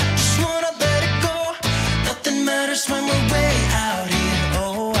 baby. I just wanna let it go. Nothing matters when we're way out here.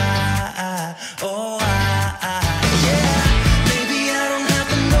 Oh, yeah. Maybe I don't have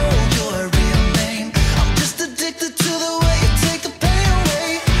to know your real name. I'm just addicted to the way you take the pain away.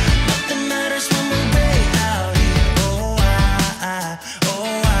 Nothing matters when we're way out here. Oh,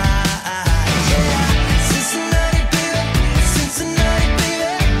 yeah. Cincinnati, baby. Cincinnati,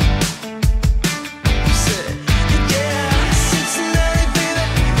 baby. You said, yeah. Cincinnati, baby.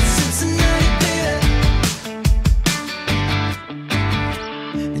 Cincinnati, baby.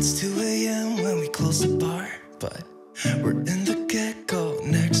 It's 2 a.m. when we close the bar, but we're in the get-go.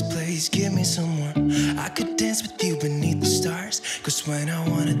 Next place, give me some more. I could dance with you beneath the stars. 'Cause when I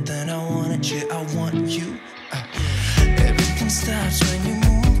want it, then I want it. Yeah, I want you. Everything stops when you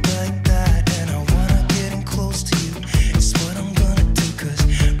move like that, and I wanna get in close to you. It's what I'm gonna do. 'Cause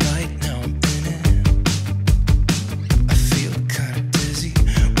right now I'm in it. I feel kinda dizzy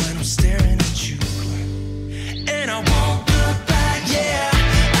when I'm staring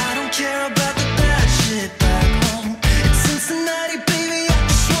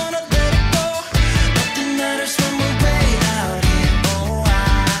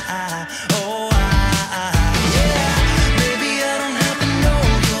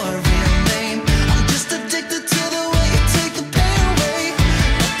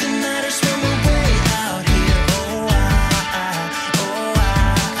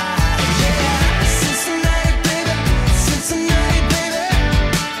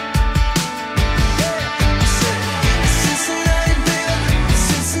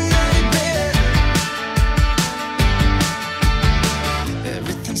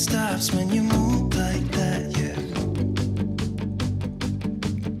stops when you move like that, yeah.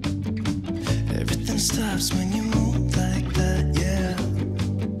 Everything stops when you move like that, yeah.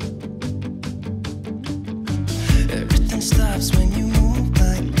 Everything stops when you move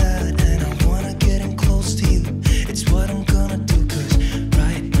like that. And I wanna get in close to you. It's what I'm gonna do, 'cause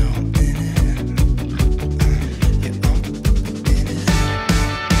right now I'm in it. Yeah, I'm in it.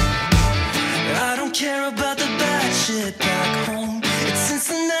 I don't care about the bad shit back home. It's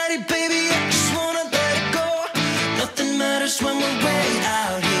Cincinnati, baby, I just wanna let it go. Nothing matters when we're way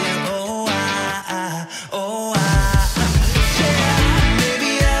out here. Oh, yeah.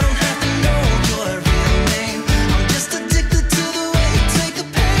 Maybe I don't have to know your real name. I'm just addicted to the way you take the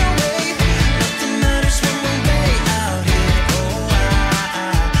pain away. Nothing matters when we're way out here. Oh,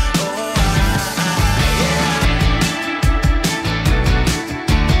 yeah.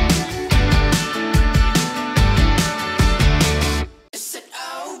 Is it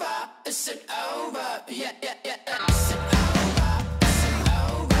over? Is it over? Yeah, yeah, yeah. Is it over? Is it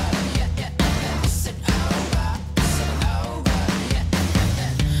over? Yeah, yeah, yeah. Is it over? Is it over? Yeah, yeah,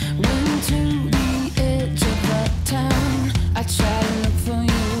 yeah. Went to the edge of the town. I tried to look for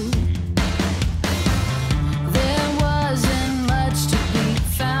you. There wasn't much to be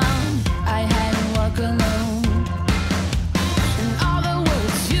found. I had to walk alone. And all the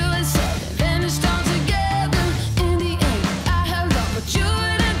words you had said vanished all together. In the end, I held on, but you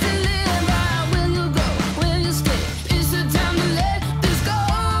wouldn't deliver. Will you go? Will you stay? Is it time to let this go?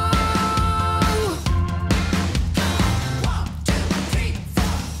 1, 2, 3,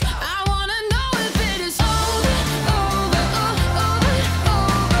 4, go. I wanna know if it is over, over, over,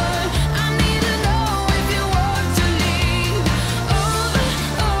 over. I need to know if you want to leave. Over,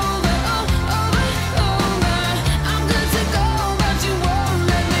 over, over, over. I'm good to go, but you won't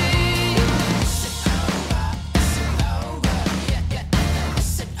let me. Is it over? Is it over? Yeah, yeah, yeah.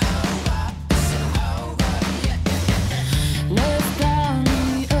 Is it over? Is it over? Yeah, yeah, yeah. Left down the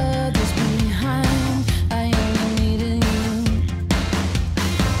others behind. I only needed you,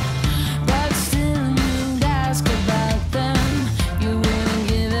 but still you'd ask about them. You wouldn't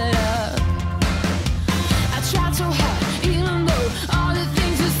give it up. I tried so hard, even though all the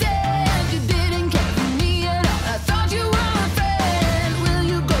things you said, you didn't care for me at all. I thought you were a friend. Will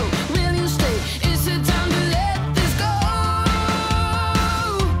you go? Will you stay? Is it time to let this go?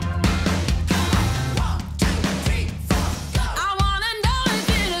 1, 2, 3, 4, go. I wanna know if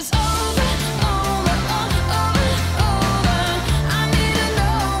it is over, over, over, over. I need to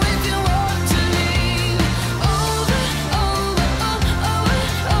know if you want to leave. Over, over, over,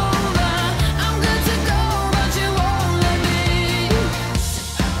 over. I'm good to go, but you won't let me. Is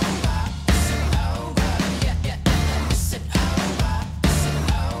it over? Is it over? Yeah, yeah, yeah. Is it over? Is it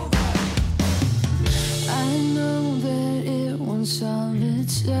over? I know that it won't solve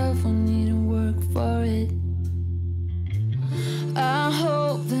itself. We need to work for it. I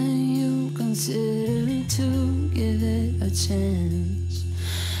hope that you consider to give it a chance.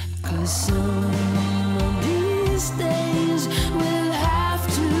 'Cause some of these days we'll have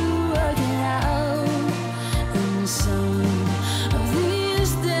to work it out. And some of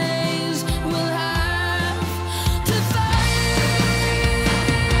these days we'll have to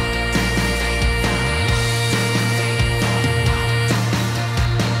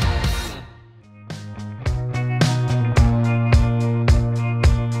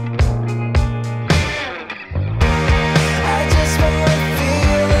I just wanna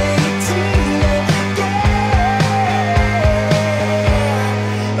feel 18.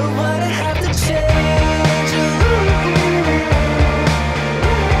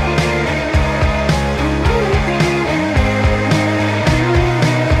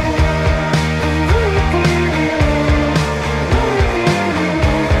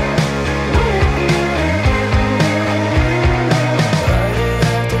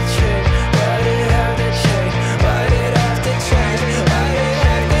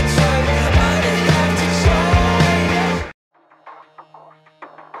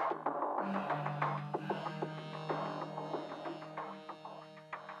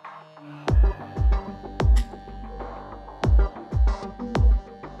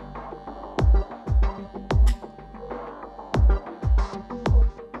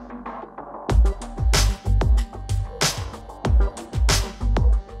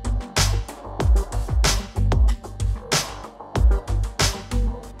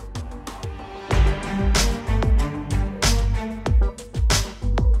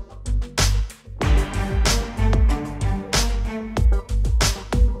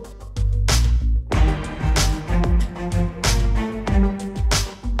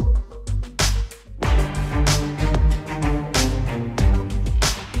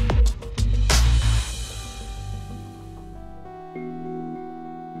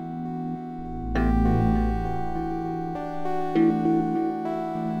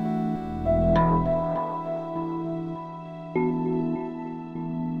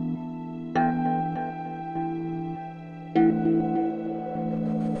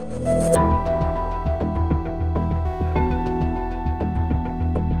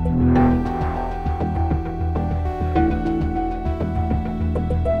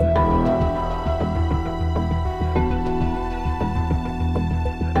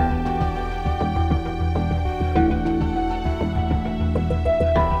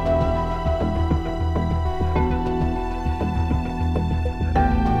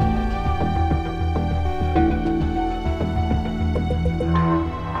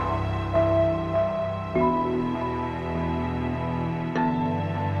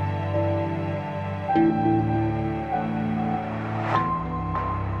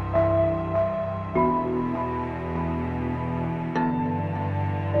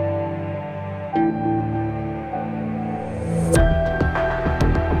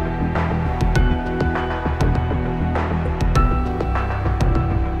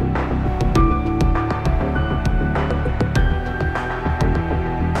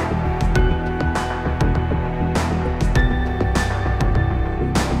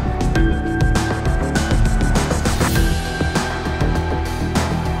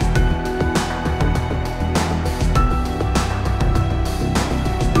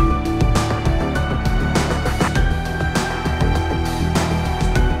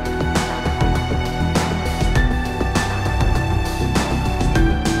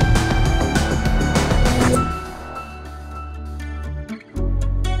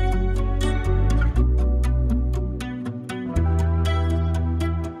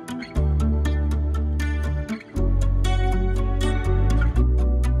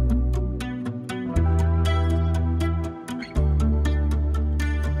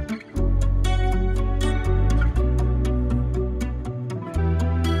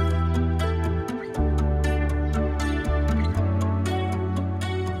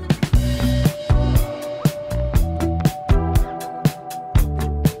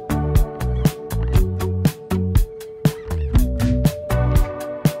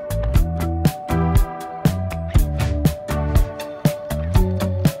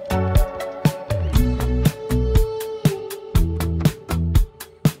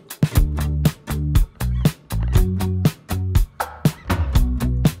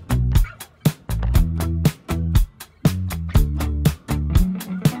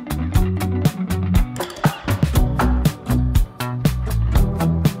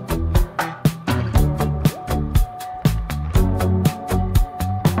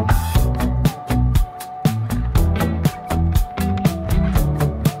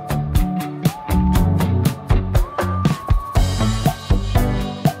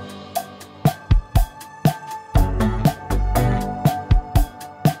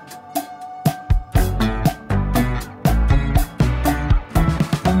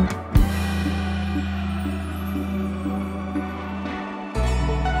 Bye.